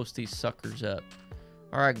post these suckers up.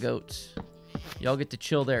 All right, goats, y'all get to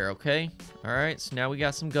chill there, okay? All right, so now we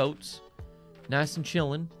got some goats, nice and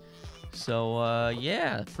chilling. So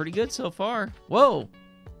yeah, pretty good so far. Whoa,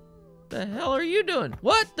 the hell are you doing?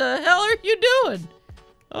 What the hell are you doing?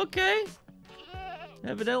 Okay,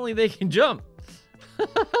 evidently they can jump.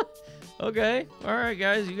 Okay, all right,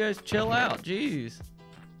 guys, you guys chill out. Jeez.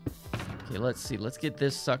 Okay, let's see. Let's get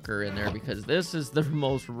this sucker in there because this is the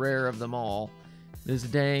most rare of them all. This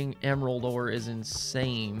dang emerald ore is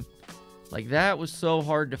insane. Like, that was so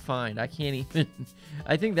hard to find. I can't even...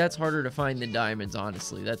 I think that's harder to find than diamonds,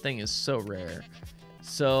 honestly. That thing is so rare.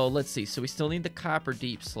 So, let's see. So, we still need the copper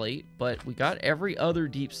deep slate, but we got every other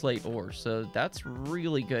deep slate ore. So, that's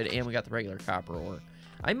really good. And we got the regular copper ore.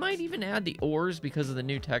 I might even add the ores because of the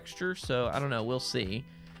new texture. So, I don't know. We'll see.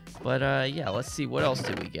 But, yeah, let's see. What else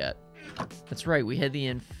did we get? That's right. We had the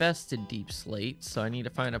infested deep slate. So, I need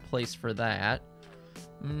to find a place for that.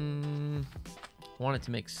 Want it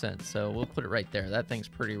to make sense, so we'll put it right there. That thing's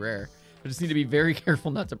pretty rare. We just need to be very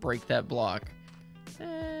careful not to break that block.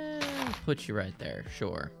 Put you right there,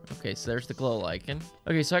 sure. Okay, so there's the glow lichen.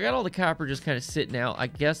 Okay, so I got all the copper just kind of sitting out. I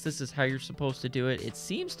guess this is how you're supposed to do it. It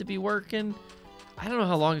seems to be working. I don't know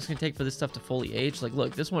how long it's gonna take for this stuff to fully age. Like,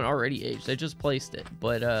 look, this one already aged. I just placed it,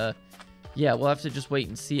 but yeah, we'll have to just wait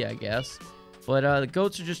and see, I guess. But the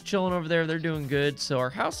goats are just chilling over there. They're doing good. So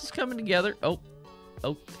our house is coming together. Oh,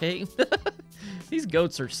 okay. These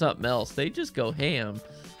goats are something else. They just go ham.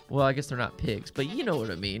 Well, I guess they're not pigs, but you know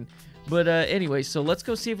what I mean. But anyway, so let's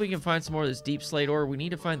go see if we can find some more of this deep slate ore. We need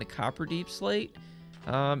to find the copper deep slate.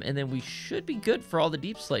 And then we should be good for all the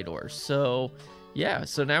deep slate ores. So, yeah.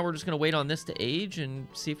 So now we're just going to wait on this to age and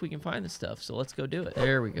see if we can find the stuff. So let's go do it.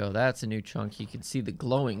 There we go. That's a new chunk. You can see the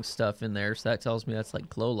glowing stuff in there. So that tells me that's like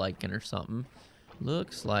glow lichen or something.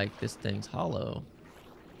 Looks like this thing's hollow.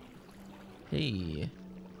 Hey.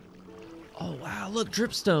 Oh, wow, look,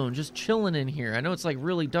 dripstone just chilling in here. I know it's, like,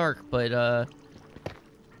 really dark, but,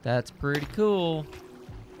 that's pretty cool.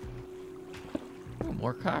 Ooh,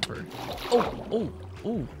 more copper. Oh,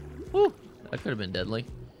 that could have been deadly.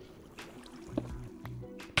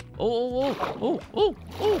 Oh.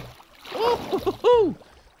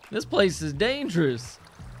 This place is dangerous.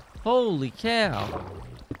 Holy cow.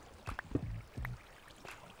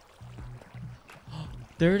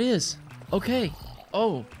 There it is. Okay.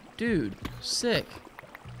 Oh. Dude, sick.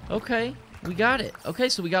 Okay, we got it. Okay,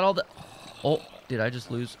 so we got all the... Oh, did I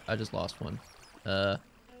just lose? I just lost one.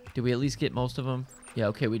 Did we at least get most of them? Yeah,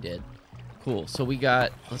 okay, we did. Cool, so we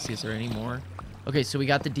got... Let's see, is there any more? Okay, so we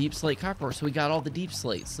got the deep slate copper, so we got all the deep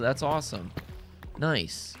slates, so that's awesome.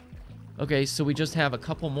 Nice. Okay, so we just have a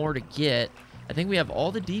couple more to get. I think we have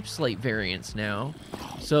all the deep slate variants now.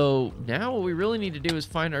 So now what we really need to do is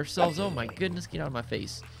find ourselves... Oh my goodness, get out of my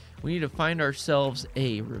face. We need to find ourselves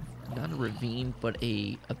not a ravine, but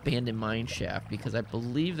a abandoned mine shaft, because I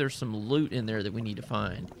believe there's some loot in there that we need to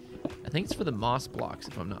find. I think it's for the moss blocks,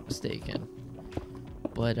 if I'm not mistaken.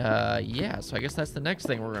 But, yeah, so I guess that's the next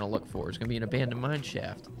thing we're going to look for. It's going to be an abandoned mine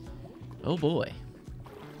shaft. Oh, boy.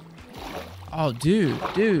 Oh,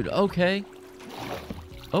 dude, okay.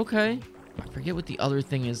 Okay. I forget what the other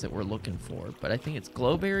thing is that we're looking for, but I think it's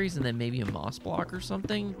glowberries and then maybe a moss block or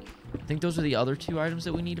something. I think those are the other two items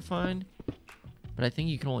that we need to find, but I think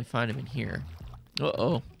you can only find them in here.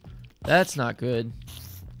 Uh-oh. That's not good.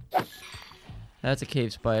 That's a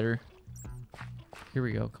cave spider. Here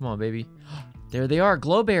we go. Come on, baby. There they are,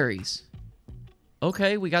 glowberries.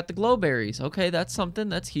 Okay, we got the glowberries. Okay, that's something.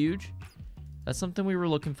 That's huge. That's something we were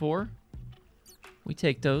looking for. We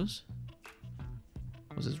take those.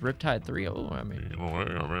 Was this Riptide 3? Oh, I mean... You know,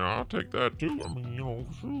 hey, I mean, I'll take that too. I mean, you know,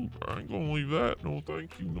 shoot, I ain't gonna leave that. No,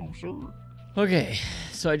 thank you, no, sir. Okay,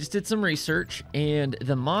 so I just did some research, and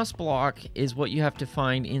the moss block is what you have to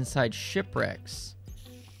find inside shipwrecks.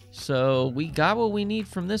 So we got what we need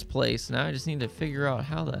from this place. Now I just need to figure out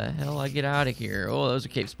how the hell I get out of here. Oh, those are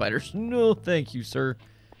cave spiders. No, thank you, sir.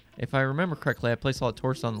 If I remember correctly, I placed all the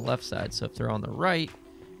torches on the left side, so if they're on the right,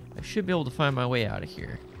 I should be able to find my way out of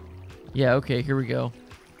here. Yeah, okay, here we go.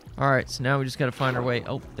 Alright, so now we just gotta find our way.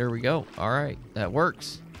 Oh, there we go. Alright, that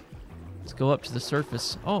works. Let's go up to the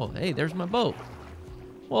surface. Oh, hey, there's my boat.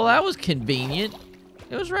 Well, that was convenient.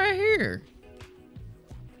 It was right here.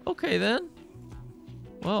 Okay, then.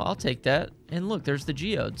 Well, I'll take that. And look, there's the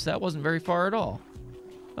geodes. That wasn't very far at all.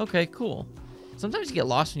 Okay, cool. Sometimes you get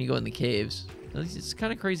lost when you go in the caves. It's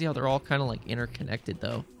kind of crazy how they're all kind of like interconnected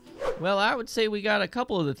though. Well, I would say we got a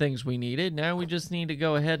couple of the things we needed. Now we just need to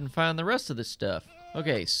go ahead and find the rest of the stuff.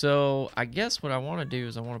 Okay, so I guess what I want to do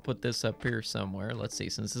is I want to put this up here somewhere. Let's see,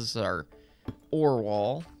 since this is our ore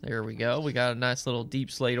wall. There we go. We got a nice little deep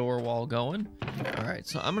slate ore wall going. All right,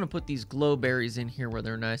 so I'm going to put these glow berries in here where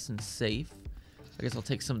they're nice and safe. I guess I'll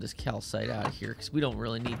take some of this calcite out of here because we don't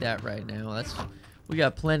really need that right now. We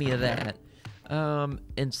got plenty of that.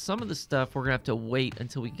 And some of the stuff we're going to have to wait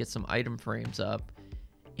until we can get some item frames up.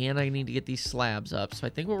 And I need to get these slabs up. So I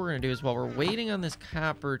think what we're going to do is while we're waiting on this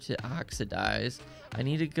copper to oxidize, I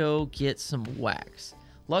need to go get some wax.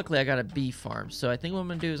 Luckily, I got a bee farm. So I think what I'm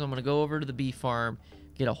going to do is I'm going to go over to the bee farm,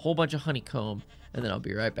 get a whole bunch of honeycomb, and then I'll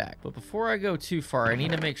be right back. But before I go too far, I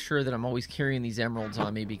need to make sure that I'm always carrying these emeralds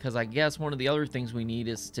on me because I guess one of the other things we need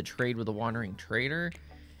is to trade with a wandering trader.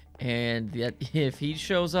 And if he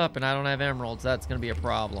shows up and I don't have emeralds, that's going to be a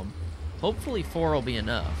problem. Hopefully 4 will be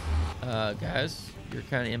enough. Guys, you're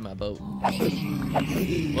kind of in my boat.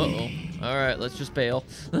 Uh-oh. All right, let's just bail.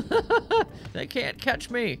 They can't catch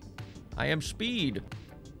me. I am speed.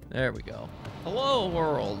 There we go. Hello,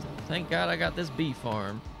 world. Thank God I got this bee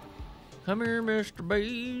farm. Come here, Mr.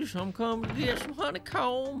 Bees. I'm coming to get some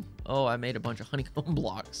honeycomb. Oh, I made a bunch of honeycomb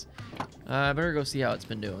blocks. I better go see how it's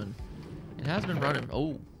been doing. It has been running.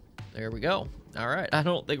 Oh, there we go. All right. I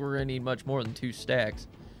don't think we're going to need much more than 2 stacks.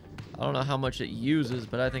 I don't know how much it uses,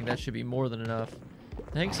 but I think that should be more than enough.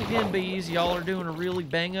 Thanks again, bees. Y'all are doing a really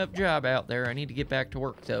bang-up job out there. I need to get back to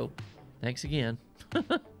work, though. Thanks again.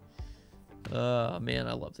 Man,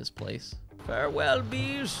 I love this place. Farewell,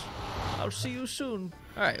 bees. I'll see you soon.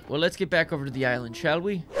 All right, well, let's get back over to the island, shall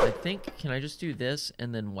we? I think, can I just do this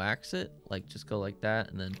and then wax it? Like, just go like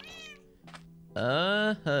that and then...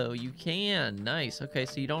 Oh, you can. Nice. Okay,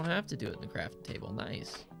 so you don't have to do it in the crafting table.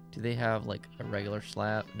 Nice. Do they have, like, a regular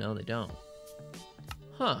slab? No, they don't.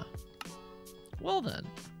 Huh. Well, then.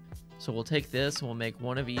 So we'll take this and we'll make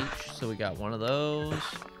one of each. So we got one of those,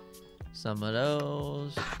 some of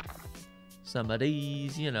those, some of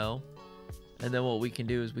these, you know. And then what we can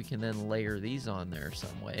do is we can then layer these on there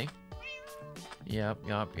some way. Yep.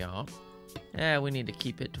 Yeah, we need to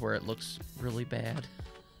keep it to where it looks really bad.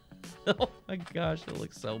 Oh my gosh, it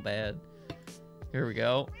looks so bad. Here we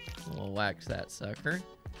go. We'll wax that sucker.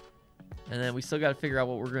 And then we still got to figure out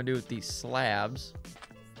what we're going to do with these slabs.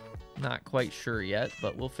 Not quite sure yet,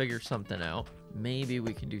 but we'll figure something out. Maybe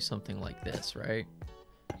we can do something like this, right?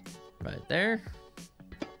 Right there.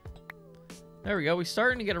 There we go. We're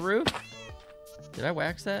starting to get a roof. Did I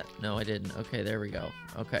wax that? No, I didn't. Okay, there we go.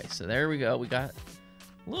 Okay, so there we go. We got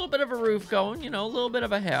a little bit of a roof going, you know, a little bit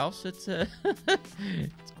of a house. It's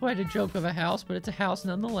it's quite a joke of a house, but it's a house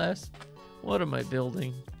nonetheless. What am I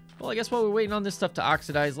building? Well, I guess while we're waiting on this stuff to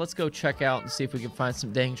oxidize, let's go check out and see if we can find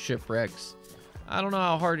some dang shipwrecks. I don't know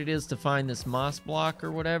how hard it is to find this moss block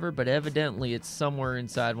or whatever, but evidently it's somewhere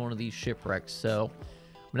inside one of these shipwrecks. So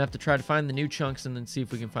I'm gonna have to try to find the new chunks and then see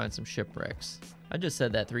if we can find some shipwrecks. I just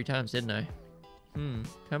said that 3 times, didn't I?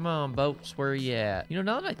 Come on, boats, where are you at? You know,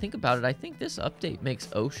 now that I think about it, I think this update makes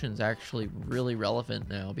oceans actually really relevant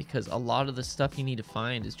now because a lot of the stuff you need to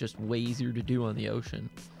find is just way easier to do on the ocean.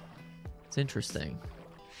 It's interesting.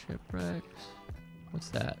 Shipwrecks. What's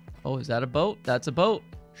that? Oh, is that a boat? That's a boat.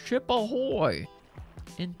 Ship ahoy.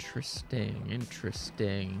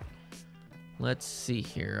 Interesting. Let's see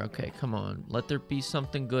here. Okay, come on. Let there be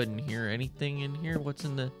something good in here. Anything in here? What's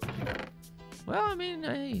in the... Well, I mean,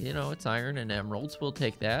 hey, you know, it's iron and emeralds. We'll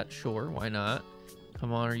take that. Sure, why not?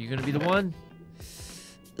 Come on, are you going to be the one?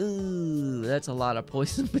 Ooh, that's a lot of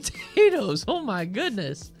poisoned potatoes. Oh, my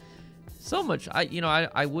goodness. So much.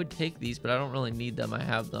 I would take these, but I don't really need them. I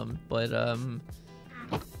have them. But,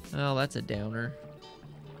 well, that's a downer.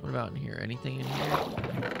 What about in here? Anything in here?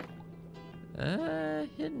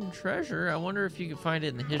 Hidden treasure. I wonder if you can find it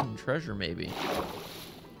in the hidden treasure, maybe.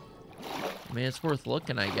 I mean, it's worth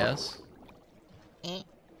looking, I guess.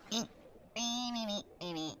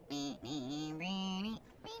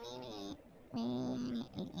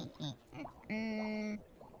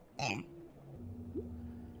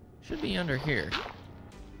 Should be under here.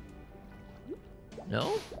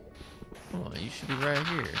 No? Come on, you should be right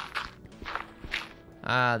here.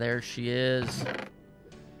 Ah, there she is.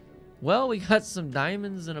 Well, we got some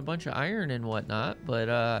diamonds and a bunch of iron and whatnot, but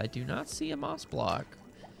I do not see a moss block.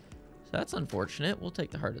 So that's unfortunate. We'll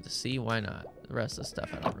take the heart of the sea. Why not? The rest of the stuff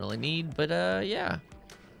I don't really need, but yeah.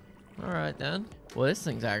 All right, then. Well, this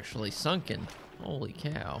thing's actually sunken. Holy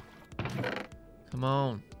cow. Come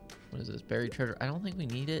on. What is this? Buried treasure? I don't think we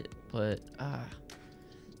need it, but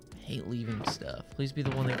Hate leaving stuff. Please be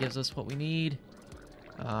the one that gives us what we need.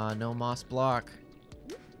 No moss block.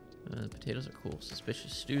 The potatoes are cool.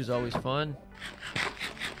 Suspicious stew is always fun.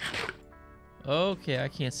 Okay, I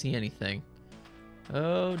can't see anything.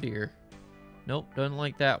 Oh dear. Nope, doesn't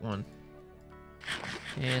like that one.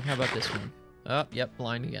 And how about this one? Oh, yep,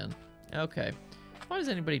 blind again. Okay. Why does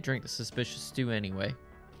anybody drink the suspicious stew anyway?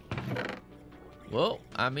 Well,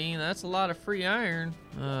 I mean, that's a lot of free iron.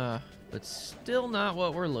 But still not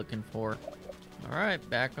what we're looking for. Alright,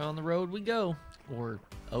 back on the road we go. Or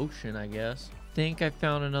ocean, I guess. Think I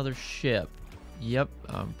found another ship. Yep,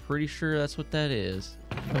 I'm pretty sure that's what that is.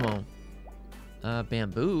 Come on.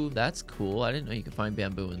 Bamboo, that's cool. I didn't know you could find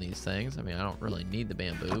bamboo in these things. I mean, I don't really need the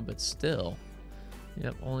bamboo, but still.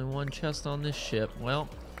 Yep, only one chest on this ship. Well,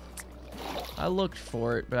 I looked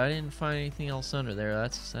for it, but I didn't find anything else under there.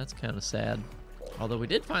 That's kind of sad. Although we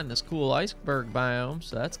did find this cool iceberg biome,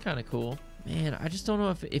 so that's kind of cool. Man, I just don't know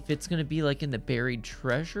if it's going to be like in the buried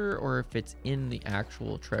treasure or if it's in the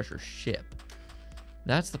actual treasure ship.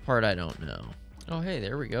 That's the part I don't know. Oh, hey,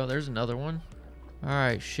 there we go. There's another one. All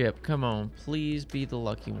right, ship, come on. Please be the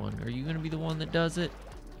lucky one. Are you going to be the one that does it?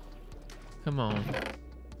 Come on.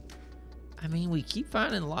 I mean, we keep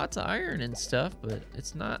finding lots of iron and stuff, but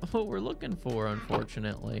it's not what we're looking for,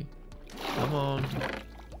 unfortunately. Come on.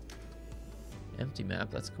 Empty map,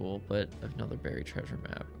 that's cool, but another buried treasure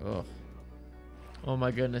map. Ugh. Oh my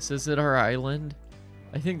goodness, is it our island?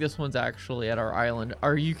 I think this one's actually at our island.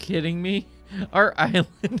 Are you kidding me? Our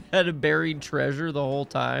island had a buried treasure the whole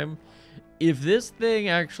time? If this thing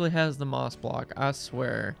actually has the moss block, I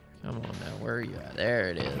swear. Come on now, where are you at? There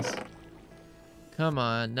it is. Come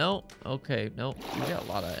on, nope. Okay, nope. We got a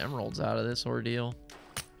lot of emeralds out of this ordeal.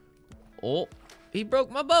 Oh, he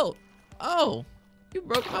broke my boat. Oh, you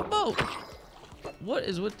broke my boat. What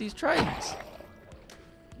is with these tridents?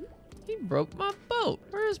 He broke my boat.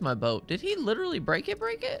 Where is my boat? Did he literally break it?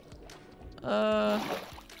 Hello?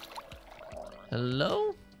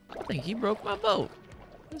 I think he broke my boat.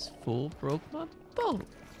 This fool broke my boat.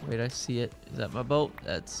 Wait, I see it. Is that my boat?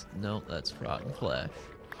 No, that's rotten flesh.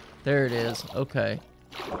 There it is. Okay.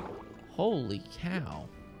 Holy cow.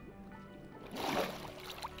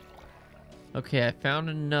 Okay, I found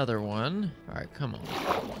another one. All right, come on.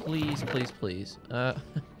 Please, please, please.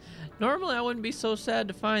 Normally I wouldn't be so sad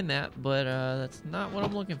to find that, but that's not what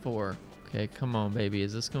I'm looking for. Okay, come on, baby.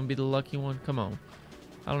 Is this gonna be the lucky one? Come on.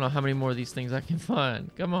 I don't know how many more of these things I can find.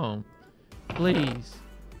 Come on. Please.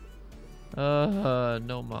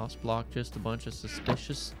 No mouse block, just a bunch of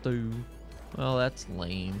suspicious stew. Well, that's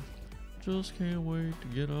lame. Just can't wait to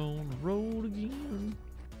get on the road again.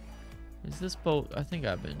 Is this boat? I think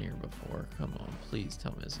I've been here before. Come on, please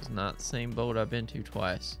tell me this is not the same boat I've been to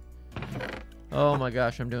twice. Oh my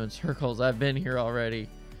gosh, I'm doing circles. I've been here already.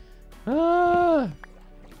 Ah!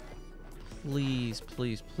 Please,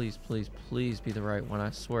 please, please, please, please be the right one.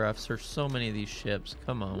 I swear I've searched so many of these ships.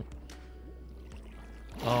 Come on.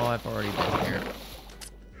 Oh, I've already been here.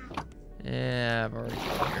 Yeah, I've already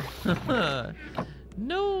been here.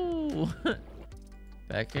 No!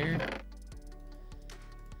 Back here.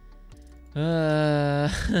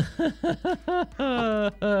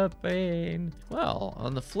 Pain. Well,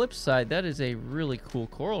 on the flip side, that is a really cool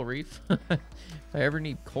coral reef. If I ever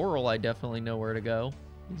need coral, I definitely know where to go.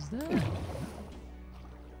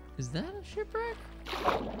 Is that a shipwreck?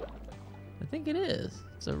 I think it is.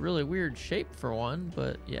 It's a really weird shape for one,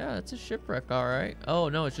 but yeah, it's a shipwreck, all right. Oh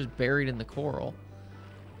no, it's just buried in the coral.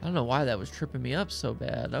 I don't know why that was tripping me up so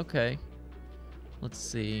bad. Okay, let's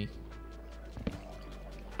see.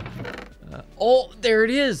 Oh, there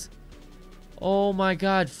it is. Oh my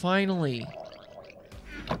God, finally.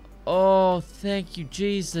 Oh, thank you,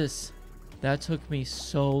 Jesus. That took me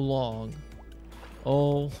so long.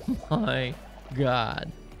 Oh my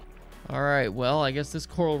God. All right, well, I guess this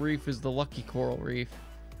coral reef is the lucky coral reef.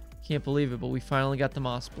 Can't believe it, but we finally got the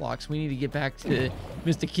moss blocks. We need to get back to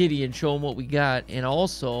Mr. Kitty and show him what we got, and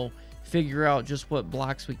also figure out just what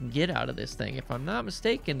blocks we can get out of this thing. If I'm not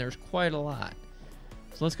mistaken, there's quite a lot.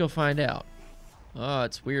 So let's go find out. Oh,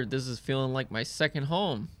 it's weird. This is feeling like my second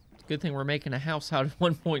home. It's a good thing we're making a house out of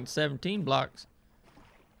 1.17 blocks.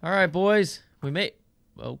 All right, boys. We made...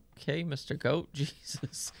 Okay, Mr. Goat.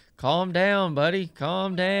 Jesus. Calm down, buddy.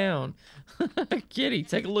 Calm down. Kitty,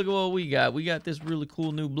 take a look at what we got. We got this really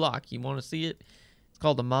cool new block. You want to see it? It's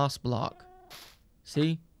called the moss block.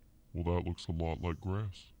 See? Well, that looks a lot like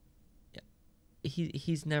grass.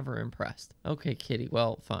 He's never impressed. Okay, Kitty.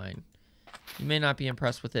 Well, fine. You may not be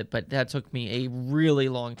impressed with it, but that took me a really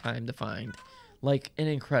long time to find. Like, an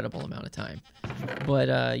incredible amount of time.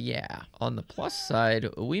 But, yeah. On the plus side,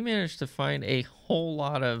 we managed to find a whole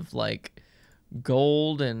lot of, like,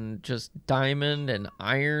 gold and just diamond and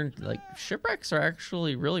iron. Like, shipwrecks are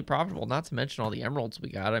actually really profitable, not to mention all the emeralds we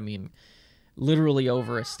got. I mean, literally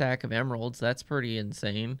over a stack of emeralds. That's pretty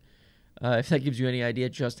insane. If that gives you any idea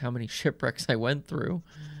just how many shipwrecks I went through.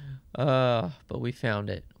 But we found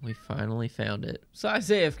it. We finally found it. So I was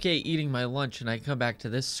AFK eating my lunch and I come back to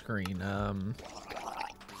this screen.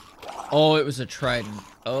 Oh, it was a trident.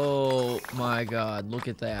 Oh my god, look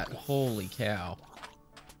at that. Holy cow.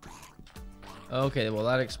 Okay, well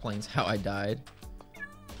that explains how I died.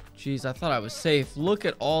 Jeez, I thought I was safe. Look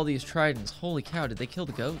at all these tridents. Holy cow, did they kill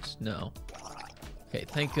the goats? No. Okay,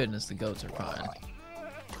 thank goodness the goats are fine.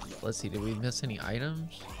 Let's see, did we miss any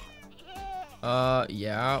items?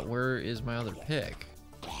 Yeah, where is my other pick?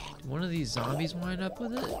 Did one of these zombies wind up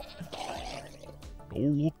with it?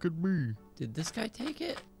 Don't look at me. Did this guy take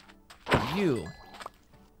it? You.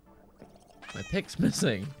 My pick's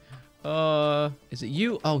missing. Is it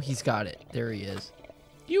you? Oh, he's got it. There he is.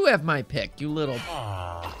 You have my pick, you little...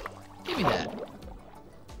 Give me that.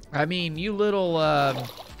 I mean, you little,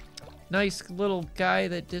 nice little guy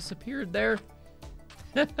that disappeared there.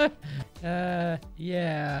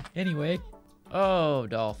 Yeah. Anyway. Oh,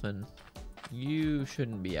 Dolphin. You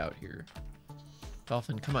shouldn't be out here.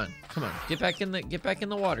 Dolphin, come on. Come on. Get back in the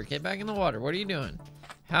water. Get back in the water. What are you doing?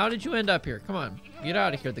 How did you end up here? Come on. Get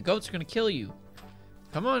out of here. The goats are going to kill you.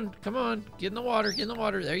 Come on. Come on. Get in the water. Get in the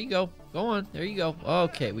water. There you go. Go on. There you go.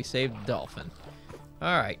 Okay, we saved the dolphin.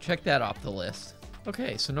 All right, check that off the list.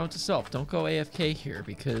 Okay, so note to self. Don't go AFK here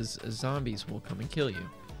because zombies will come and kill you.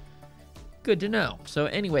 Good to know. So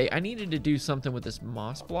anyway, I needed to do something with this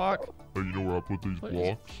moss block. Hey, you know where I put these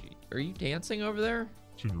blocks? Are you dancing over there?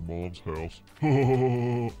 It's in your mom's house.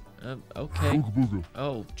 Okay. Booga booga.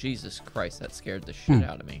 Oh, Jesus Christ, that scared the shit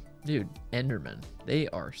out of me. Dude, Endermen, they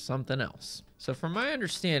are something else. So from my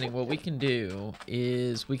understanding, what we can do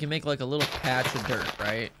is we can make like a little patch of dirt,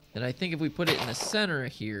 right? And I think if we put it in the center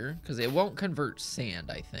here, because it won't convert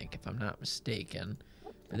sand, I think, if I'm not mistaken.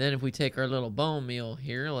 And then if we take our little bone meal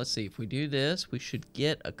here, let's see, if we do this, we should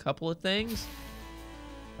get a couple of things.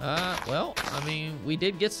 Well, I mean, we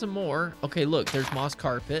did get some more. Okay, look, there's moss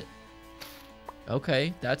carpet.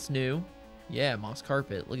 Okay, that's new. Yeah, moss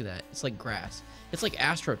carpet. Look at that. It's like grass. It's like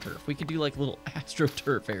AstroTurf. We could do like a little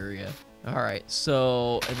AstroTurf area. All right,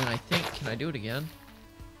 so, and then I think, can I do it again?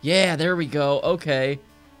 Yeah, there we go. Okay,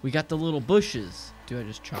 we got the little bushes. Do I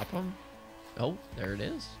just chop them? Oh, there it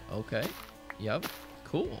is. Okay, yep,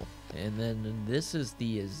 cool. And then this is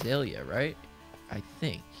the azalea, right? I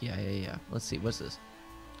think, yeah. Let's see, what's this?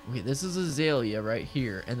 Okay, this is azalea right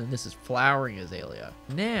here, and then this is flowering azalea.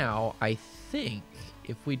 Now, I think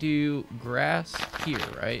if we do grass here,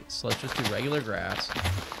 right? So let's just do regular grass.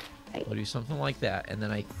 We'll do something like that. And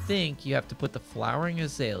then I think you have to put the flowering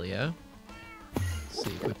azalea. Let's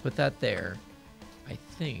see, if we put that there, I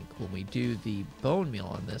think when we do the bone meal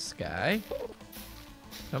on this guy,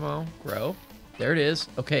 come on, grow. There it is.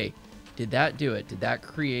 Okay, did that do it? Did that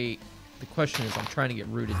create, the question is, I'm trying to get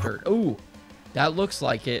rooted dirt. Oh, that looks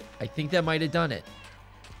like it. I think that might have done it.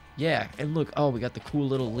 Yeah, and look, oh, we got the cool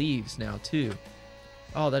little leaves now too.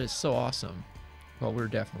 Oh, that is so awesome. Well, we're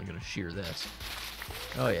definitely going to shear this.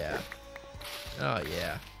 Oh, yeah. Oh,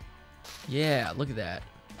 yeah. Yeah, look at that.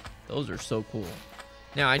 Those are so cool.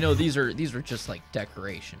 Now, I know these are just like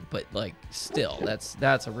decoration, but like still,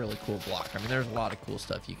 that's a really cool block. I mean, there's a lot of cool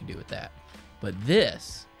stuff you can do with that. But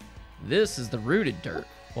this is the rooted dirt.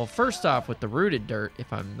 Well, first off, with the rooted dirt,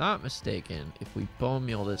 if I'm not mistaken, if we bone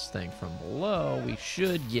meal this thing from below, we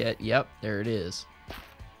should get, yep, there it is.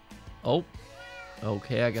 Oh,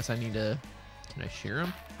 okay, I guess I need to, can I shear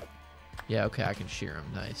him? Yeah, okay, I can shear him,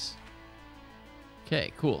 nice.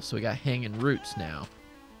 Okay, cool, so we got hanging roots now.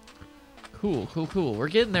 Cool. We're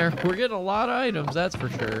getting there. We're getting a lot of items, that's for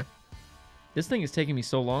sure. This thing is taking me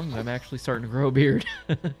so long that I'm actually starting to grow a beard.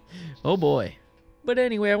 Oh boy. But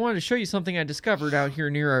anyway, I wanted to show you something I discovered out here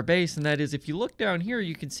near our base, and that is if you look down here,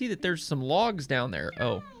 you can see that there's some logs down there.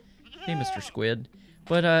 Oh, hey, Mr. Squid.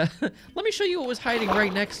 But let me show you what was hiding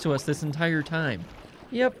right next to us this entire time.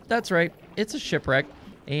 Yep, that's right. It's a shipwreck,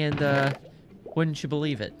 and wouldn't you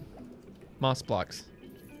believe it? Moss blocks.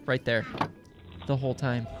 Right there. The whole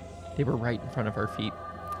time. They were right in front of our feet.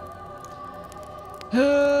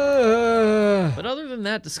 But other than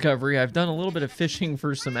that discovery, I've done a little bit of fishing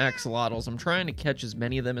for some axolotls. I'm trying to catch as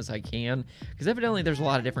many of them as I can, because evidently there's a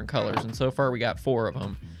lot of different colors, and so far we got 4 of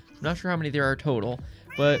them. I'm not sure how many there are total,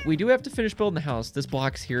 but we do have to finish building the house. This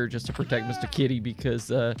block's here just to protect Mr. Kitty, because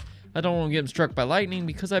I don't want to get him struck by lightning,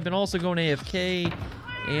 because I've been also going AFK,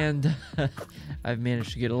 and I've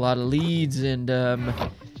managed to get a lot of leads, and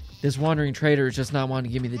this wandering trader is just not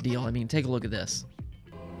wanting to give me the deal. I mean, take a look at this.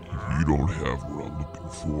 You don't have what I'm looking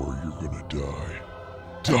for. You're gonna die.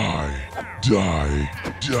 Die, die,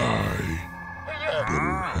 die.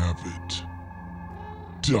 Better have it.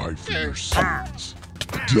 Die for your sins.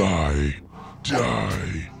 Die,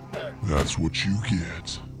 die. That's what you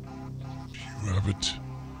get. You have it.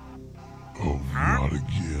 Oh, not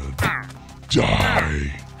again.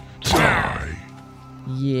 Die, die.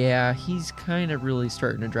 Yeah, he's kind of really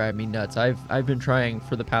starting to drive me nuts. I've been trying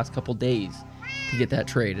for the past couple days to get that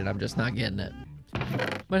trade, and I'm just not getting it.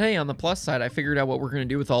 But hey, on the plus side, I figured out what we're going to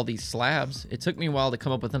do with all these slabs. It took me a while to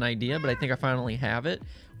come up with an idea, but I think I finally have it.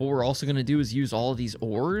 What we're also going to do is use all of these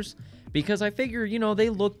ores, because I figure, you know, they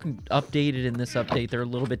look updated in this update. They're a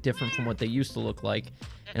little bit different from what they used to look like.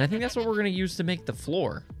 And I think that's what we're going to use to make the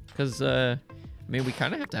floor. Because, I mean, we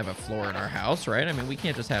kind of have to have a floor in our house, right? I mean, we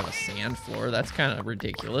can't just have a sand floor. That's kind of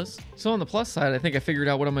ridiculous. So on the plus side, I think I figured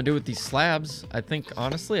out what I'm going to do with these slabs.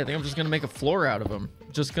 Honestly, I think I'm just going to make a floor out of them.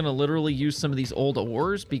 Just going to literally use some of these old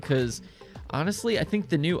ores because, honestly, I think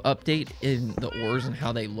the new update in the ores and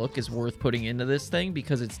how they look is worth putting into this thing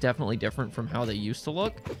because it's definitely different from how they used to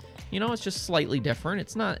look. You know, it's just slightly different.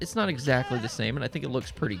 It's not exactly the same, and I think it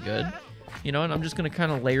looks pretty good. You know, and I'm just going to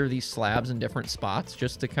kind of layer these slabs in different spots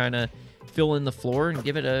just to kind of fill in the floor and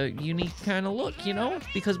give it a unique kind of look, you know,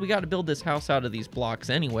 because we got to build this house out of these blocks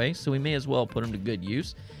anyway, so we may as well put them to good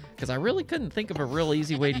use, because I really couldn't think of a real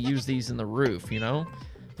easy way to use these in the roof, you know.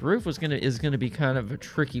 The roof is gonna be kind of a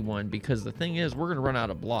tricky one, because the thing is, we're gonna run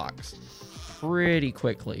out of blocks pretty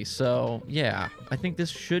quickly. So yeah, I think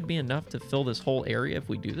this should be enough to fill this whole area if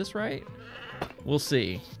we do this right. We'll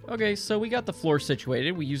see. Okay, so we got the floor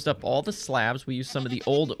situated. We used up all the slabs. We used some of the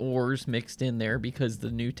old ores mixed in there because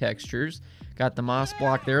the new textures. Got the moss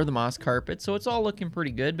block there, the moss carpet. So it's all looking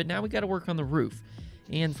pretty good, but now we got to work on the roof.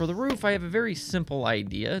 And for the roof, I have a very simple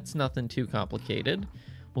idea. It's nothing too complicated.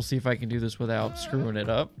 We'll see if I can do this without screwing it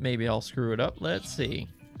up. Maybe I'll screw it up. Let's see.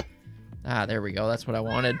 Ah, there we go. That's what I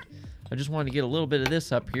wanted. I just wanted to get a little bit of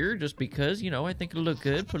this up here just because, you know, I think it'll look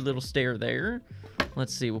good. Put a little stair there.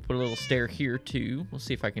 Let's see. We'll put a little stair here, too. We'll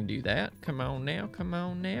see if I can do that. Come on now. Come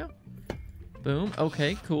on now. Boom.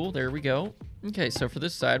 Okay, cool. There we go. Okay, so for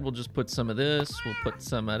this side, we'll just put some of this. We'll put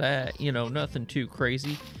some of that. You know, nothing too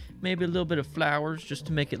crazy. Maybe a little bit of flowers just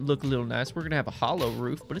to make it look a little nice. We're going to have a hollow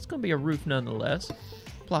roof, but it's going to be a roof nonetheless.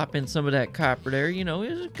 Plop in some of that copper there. You know,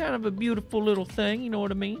 it's kind of a beautiful little thing. You know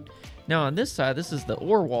what I mean? Now, on this side, this is the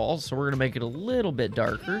ore walls, so we're going to make it a little bit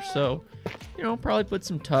darker. So, you know, probably put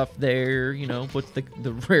some tuff there. You know, put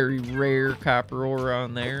the very rare copper ore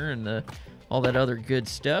on there and all that other good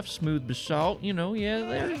stuff. Smooth basalt. You know, yeah,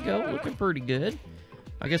 there you go. Looking pretty good.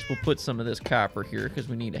 I guess we'll put some of this copper here because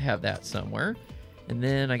we need to have that somewhere. And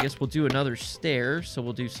then I guess we'll do another stair. So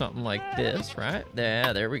we'll do something like this, right?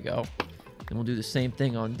 Yeah, there we go. Then we'll do the same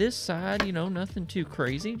thing on this side. You know, nothing too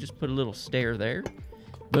crazy. Just put a little stair there.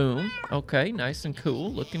 Boom. Okay, nice and cool.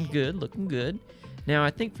 Looking good, looking good. Now,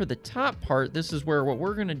 I think for the top part, this is where what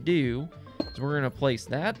we're going to do is we're going to place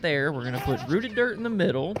that there. We're going to put rooted dirt in the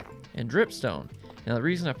middle and dripstone. Now, the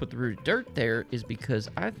reason I put the rooted dirt there is because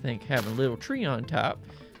I think having a little tree on top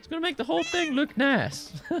is going to make the whole thing look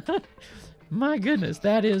nice. My goodness,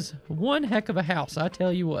 that is one heck of a house, I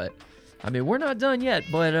tell you what. I mean, we're not done yet,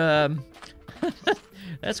 but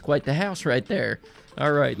that's quite the house right there.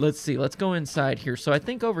 All right, let's see. Let's go inside here. So I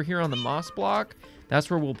think over here on the moss block, that's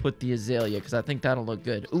where we'll put the azalea because I think that'll look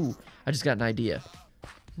good. Ooh, I just got an idea.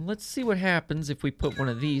 Let's see what happens if we put one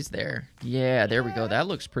of these there. Yeah, there we go. That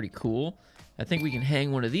looks pretty cool. I think we can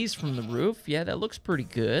hang one of these from the roof. Yeah, that looks pretty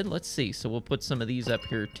good. Let's see. So we'll put some of these up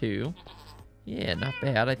here too. Yeah, not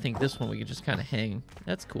bad. I think this one we can just kind of hang.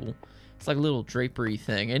 That's cool. It's like a little drapery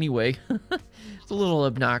thing. Anyway, it's a little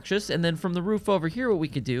obnoxious. And then from the roof over here, what we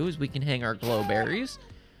could do is we can hang our glowberries.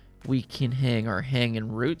 We can hang our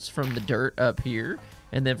hanging roots from the dirt up here.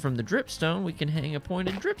 And then from the dripstone, we can hang a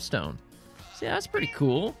pointed dripstone. So yeah, that's pretty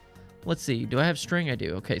cool. Let's see. Do I have string? I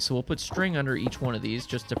do. Okay, so we'll put string under each one of these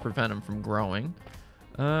just to prevent them from growing.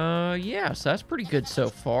 Yeah, so that's pretty good so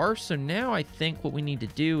far. So now I think what we need to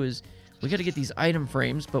do is we got to get these item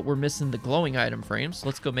frames, but we're missing the glowing item frames. So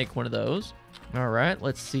let's go make one of those. All right,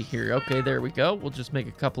 let's see here. Okay, there we go. We'll just make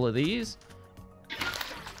a couple of these.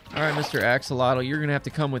 All right, Mr. Axolotl, you're going to have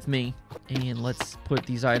to come with me. And let's put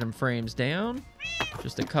these item frames down.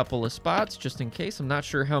 Just a couple of spots, just in case. I'm not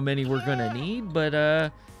sure how many we're going to need,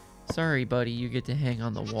 but sorry, buddy. You get to hang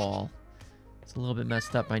on the wall. It's a little bit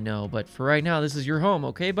messed up, I know. But for right now, this is your home,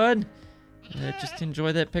 okay, bud? Just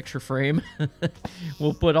enjoy that picture frame.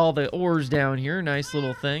 We'll put all the ores down here. Nice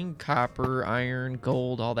little thing. Copper, iron,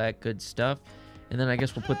 gold, all that good stuff. And then I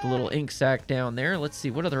guess we'll put the little ink sac down there. Let's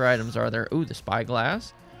see, what other items are there? Ooh, the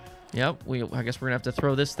spyglass. Yep, I guess we're gonna have to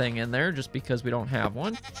throw this thing in there just because we don't have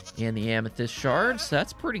one. And the amethyst shards,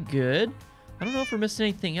 that's pretty good. I don't know if we're missing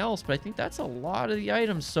anything else, but I think that's a lot of the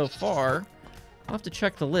items so far. I'll have to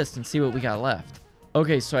check the list and see what we got left.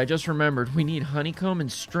 Okay, so I just remembered we need honeycomb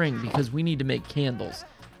and string because we need to make candles.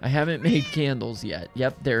 I haven't made candles yet.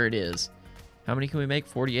 Yep, there it is. How many can we make?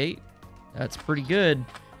 48? That's pretty good.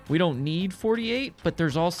 We don't need 48, but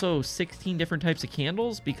there's also 16 different types of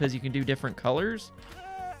candles because you can do different colors.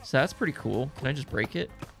 So that's pretty cool. Can I just break it?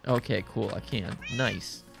 Okay, cool. I can.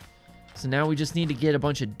 Nice. So now we just need to get a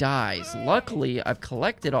bunch of dyes. Luckily, I've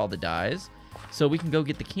collected all the dyes, so we can go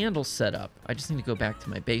get the candles set up. I just need to go back to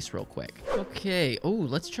my base real quick. Okay. Oh,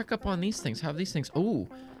 let's check up on these things. How have these things? Oh,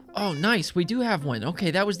 nice. We do have one.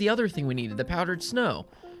 Okay, that was the other thing we needed, the powdered snow.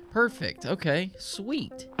 Perfect. Okay,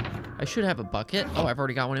 sweet. I should have a bucket. Oh, I've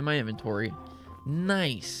already got one in my inventory.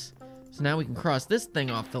 Nice. So now we can cross this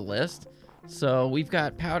thing off the list. So we've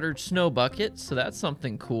got powdered snow buckets, so that's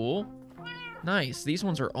something cool. Nice. These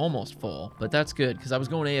ones are almost full, but that's good because I was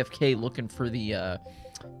going AFK looking for the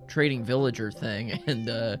trading villager thing, and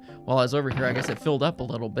while I was over here, I guess it filled up a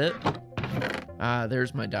little bit. Ah,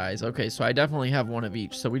 there's my dyes. Okay, so I definitely have one of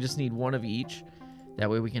each, so we just need one of each. That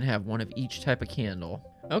way we can have one of each type of candle.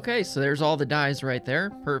 Okay, so there's all the dyes right there.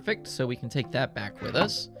 Perfect. So we can take that back with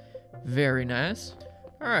us. Very nice.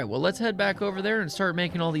 All right, well, let's head back over there and start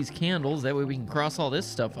making all these candles. That way we can cross all this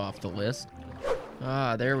stuff off the list.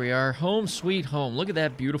 Ah, there we are. Home sweet home. Look at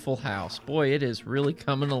that beautiful house. Boy, it is really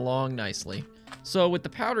coming along nicely. So with the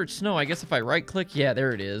powdered snow, I guess if I right-click, yeah,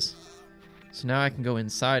 there it is. So now I can go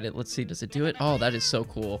inside it. Let's see, does it do it? Oh, that is so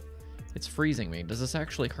cool. It's freezing me. Does this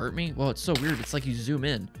actually hurt me? Well, it's so weird. It's like you zoom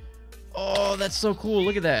in. Oh, that's so cool.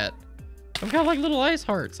 Look at that. I've got like little ice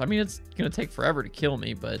hearts. I mean, it's going to take forever to kill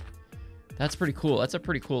me, but that's pretty cool. That's a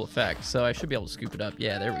pretty cool effect. So I should be able to scoop it up.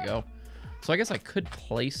 Yeah, there we go. So I guess I could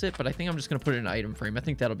place it, but I think I'm just going to put it in an item frame. I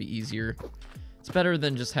think that'll be easier. It's better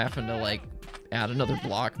than just having to, like, add another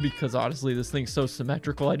block because, honestly, this thing's so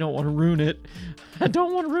symmetrical. I don't want to ruin it. I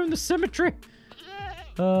don't want to ruin the symmetry.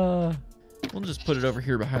 We'll just put it over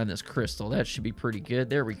here behind this crystal. That should be pretty good.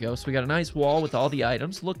 There we go. So we got a nice wall with all the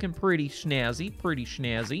items. Looking pretty snazzy. Pretty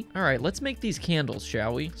snazzy. All right, let's make these candles,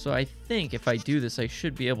 shall we? So I think if I do this, I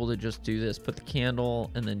should be able to just do this. Put the candle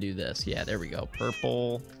and then do this. Yeah, there we go.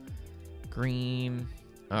 Purple. Green.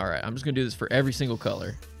 All right, I'm just going to do this for every single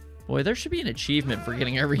color. Boy, there should be an achievement for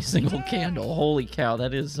getting every single candle. Holy cow,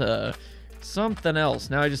 that is something else.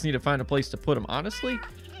 Now I just need to find a place to put them. Honestly,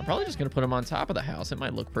 I'm probably just going to put them on top of the house. It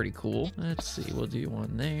might look pretty cool. Let's see. We'll do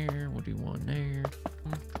one there. We'll do one there.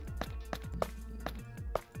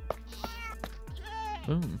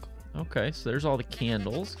 Boom. Okay, so there's all the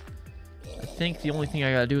candles. I think the only thing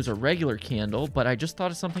I gotta do is a regular candle, but I just thought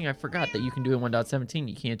of something I forgot that you can do in 1.17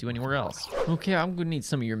 you can't do anywhere else. Okay, I'm gonna need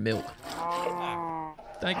some of your milk.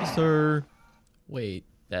 Thank you, sir. Wait,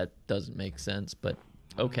 that doesn't make sense, but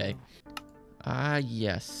okay. Ah,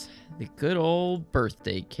 yes. The good old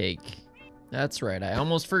birthday cake. That's right, I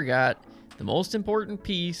almost forgot. The most important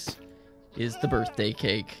piece is the birthday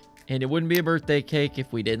cake. And it wouldn't be a birthday cake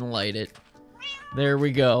if we didn't light it. There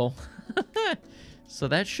we go. So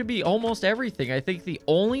that should be almost everything. I think the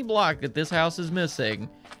only block that this house is missing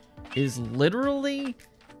is literally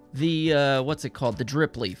the, what's it called? The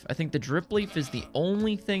drip leaf. I think the drip leaf is the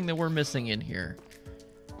only thing that we're missing in here.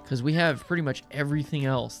 Because we have pretty much everything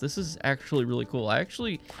else. This is actually really cool.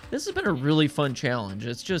 This has been a really fun challenge.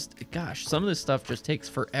 It's just, gosh, some of this stuff just takes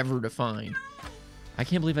forever to find. I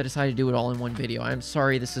can't believe I decided to do it all in one video. I'm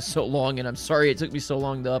sorry this is so long, and I'm sorry it took me so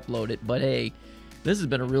long to upload it. But hey, this has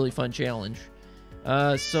been a really fun challenge.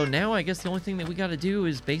 So now I guess the only thing that we got to do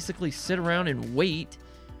is basically sit around and wait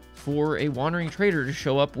for a wandering trader to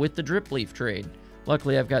show up with the drip leaf trade.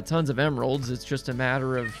 Luckily, I've got tons of emeralds. It's just a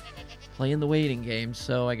matter of playing the waiting game.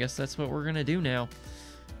 So I guess that's what we're going to do now.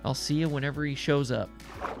 I'll see you whenever he shows up.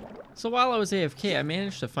 So while I was AFK, I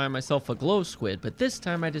managed to find myself a glow squid, but this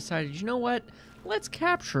time I decided, you know what? Let's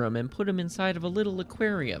capture him and put him inside of a little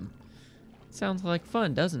aquarium. Sounds like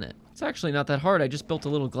fun, doesn't it? It's actually not that hard. I just built a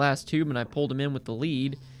little glass tube and I pulled him in with the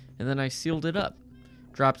lead, and then I sealed it up.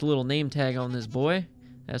 Dropped a little name tag on this boy.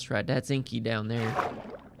 That's right, that's Inky down there.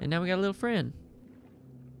 And now we got a little friend.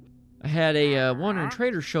 I had a wandering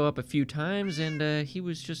trader show up a few times, and he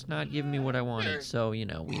was just not giving me what I wanted. So, you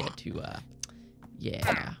know, we had to,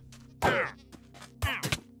 yeah.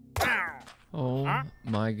 Oh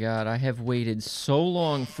my god, I have waited so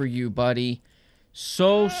long for you, buddy.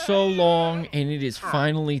 So long, and it is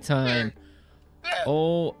finally time.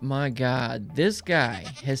 Oh my god, this guy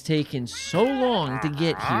has taken so long to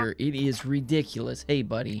get here. It is ridiculous. Hey,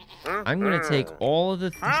 buddy, I'm gonna take all of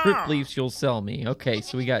the drip leaves you'll sell me. Okay,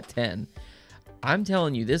 so we got 10. I'm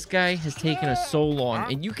telling you, this guy has taken us so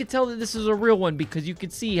long, and you could tell that this is a real one because you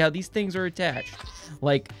could see how these things are attached.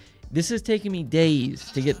 Like, this has taken me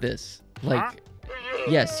days to get this. Like,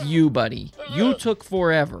 yes, you, buddy. You took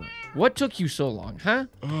forever. What took you so long, huh?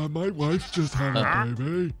 My wife just had a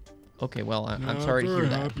baby. Okay, well, I'm Yeah, sorry to hear very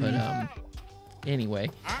that, happy. but, anyway.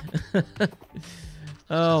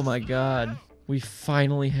 Oh, my God. We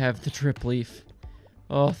finally have the drip leaf.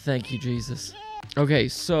 Oh, thank you, Jesus. Okay,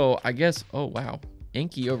 so, I guess, oh, wow.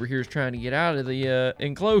 Inky over here is trying to get out of the,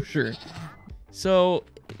 enclosure. So,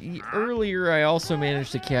 earlier, I also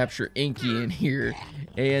managed to capture Inky in here,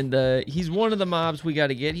 and, he's one of the mobs we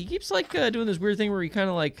gotta get. He keeps, like, doing this weird thing where he kind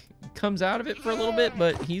of, like, comes out of it for a little bit,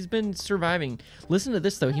 but he's been surviving. Listen to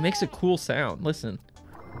this, though. He makes a cool sound. Listen.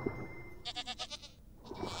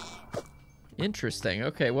 Interesting.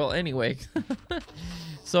 Okay, well, anyway.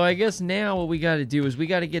 So I guess now what we got to do is we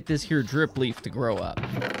got to get this here drip leaf to grow up.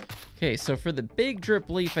 Okay, so for the big drip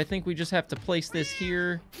leaf, I think we just have to place this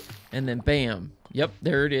here, and then bam. Yep,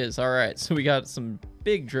 there it is. All right, so we got some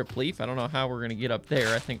big drip leaf. I don't know how we're going to get up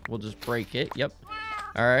there. I think we'll just break it. Yep.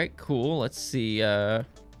 All right, cool. Let's see.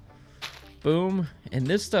 Boom. And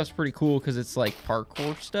this stuff's pretty cool because it's like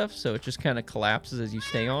parkour stuff, so it just kind of collapses as you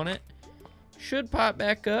stay on it. Should pop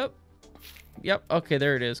back up. Yep, okay,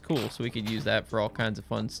 there it is. Cool, so we could use that for all kinds of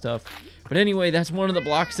fun stuff. But anyway, that's one of the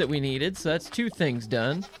blocks that we needed, so that's 2 things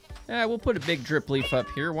done. Yeah, we'll put a big drip leaf up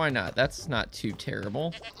here. Why not? That's not too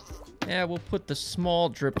terrible. Yeah, we'll put the small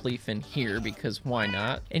drip leaf in here because why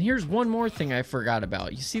not? And here's one more thing I forgot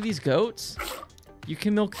about. You see these goats? You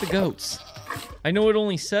can milk the goats. I know it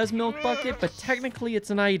only says milk bucket, but technically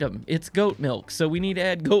it's an item. It's goat milk, so we need to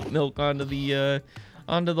add goat milk onto the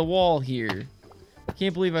wall here.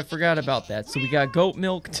 Can't believe I forgot about that. So we got goat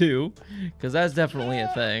milk too, because that's definitely a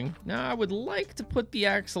thing. Now I would like to put the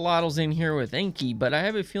axolotls in here with Inky, but I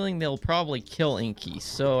have a feeling they'll probably kill Inky,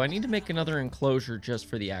 so I need to make another enclosure just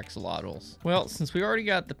for the axolotls. Well, since we already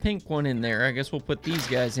got the pink one in there, I guess we'll put these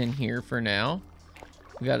guys in here for now.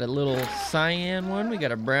 We got a little cyan one, we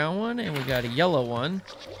got a brown one, and we got a yellow one.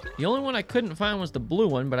 The only one I couldn't find was the blue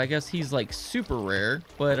one, but I guess he's like super rare.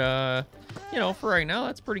 But, you know, for right now,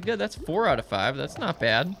 that's pretty good. That's 4 out of 5. That's not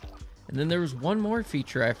bad. And then there was one more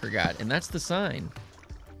feature I forgot, and that's the sign.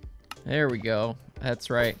 There we go.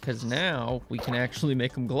 That's right, because now we can actually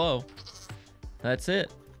make them glow. That's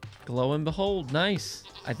it. Glow and behold. Nice.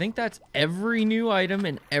 I think that's every new item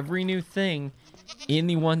and every new thing in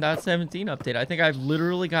the 1.17 update. I think I've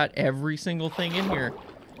literally got every single thing in here.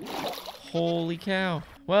 Holy cow.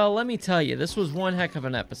 Well, let me tell you, this was one heck of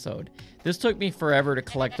an episode. This took me forever to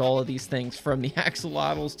collect all of these things, from the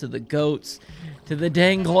axolotls to the goats to the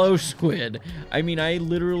dang glow squid. I mean, I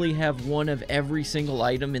literally have one of every single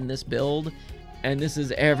item in this build, and this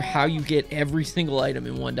is how you get every single item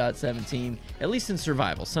in 1.17, at least in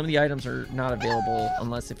survival. Some of the items are not available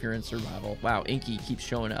unless if you're in survival. Wow, Inky keeps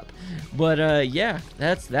showing up. But yeah,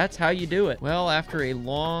 that's how you do it. Well, after a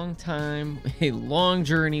long time, a long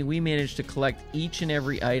journey, we managed to collect each and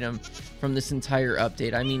every item from this entire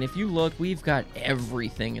update. I mean, if you look, we've got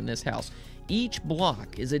everything in this house. Each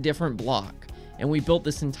block is a different block, and we built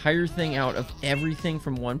this entire thing out of everything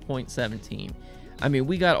from 1.17. I mean,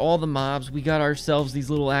 we got all the mobs. We got ourselves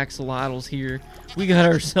these little axolotls here. We got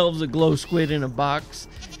ourselves a glow squid in a box,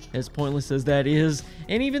 as pointless as that is.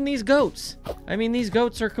 And even these goats. I mean, these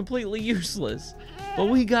goats are completely useless. But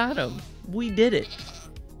we got them. We did it.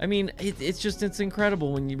 I mean, it's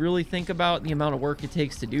incredible when you really think about the amount of work it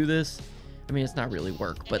takes to do this. I mean, it's not really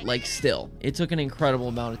work, but like still, it took an incredible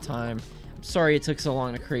amount of time. I'm sorry it took so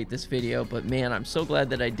long to create this video, but man, I'm so glad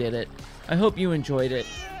that I did it. I hope you enjoyed it.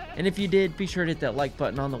 And if you did, be sure to hit that like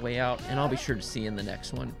button on the way out, and I'll be sure to see you in the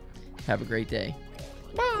next one. Have a great day.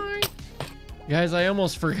 Bye! Guys, I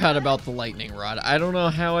almost forgot about the lightning rod. I don't know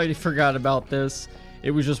how I forgot about this.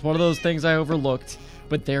 It was just one of those things I overlooked.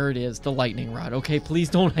 But there it is, the lightning rod. Okay, please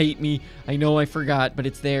don't hate me. I know I forgot, but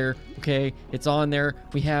it's there, okay? It's on there.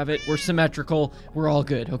 We have it. We're symmetrical. We're all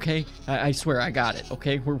good, okay? I swear I got it,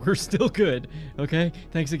 okay? We're still good, okay?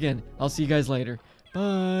 Thanks again. I'll see you guys later.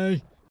 Bye!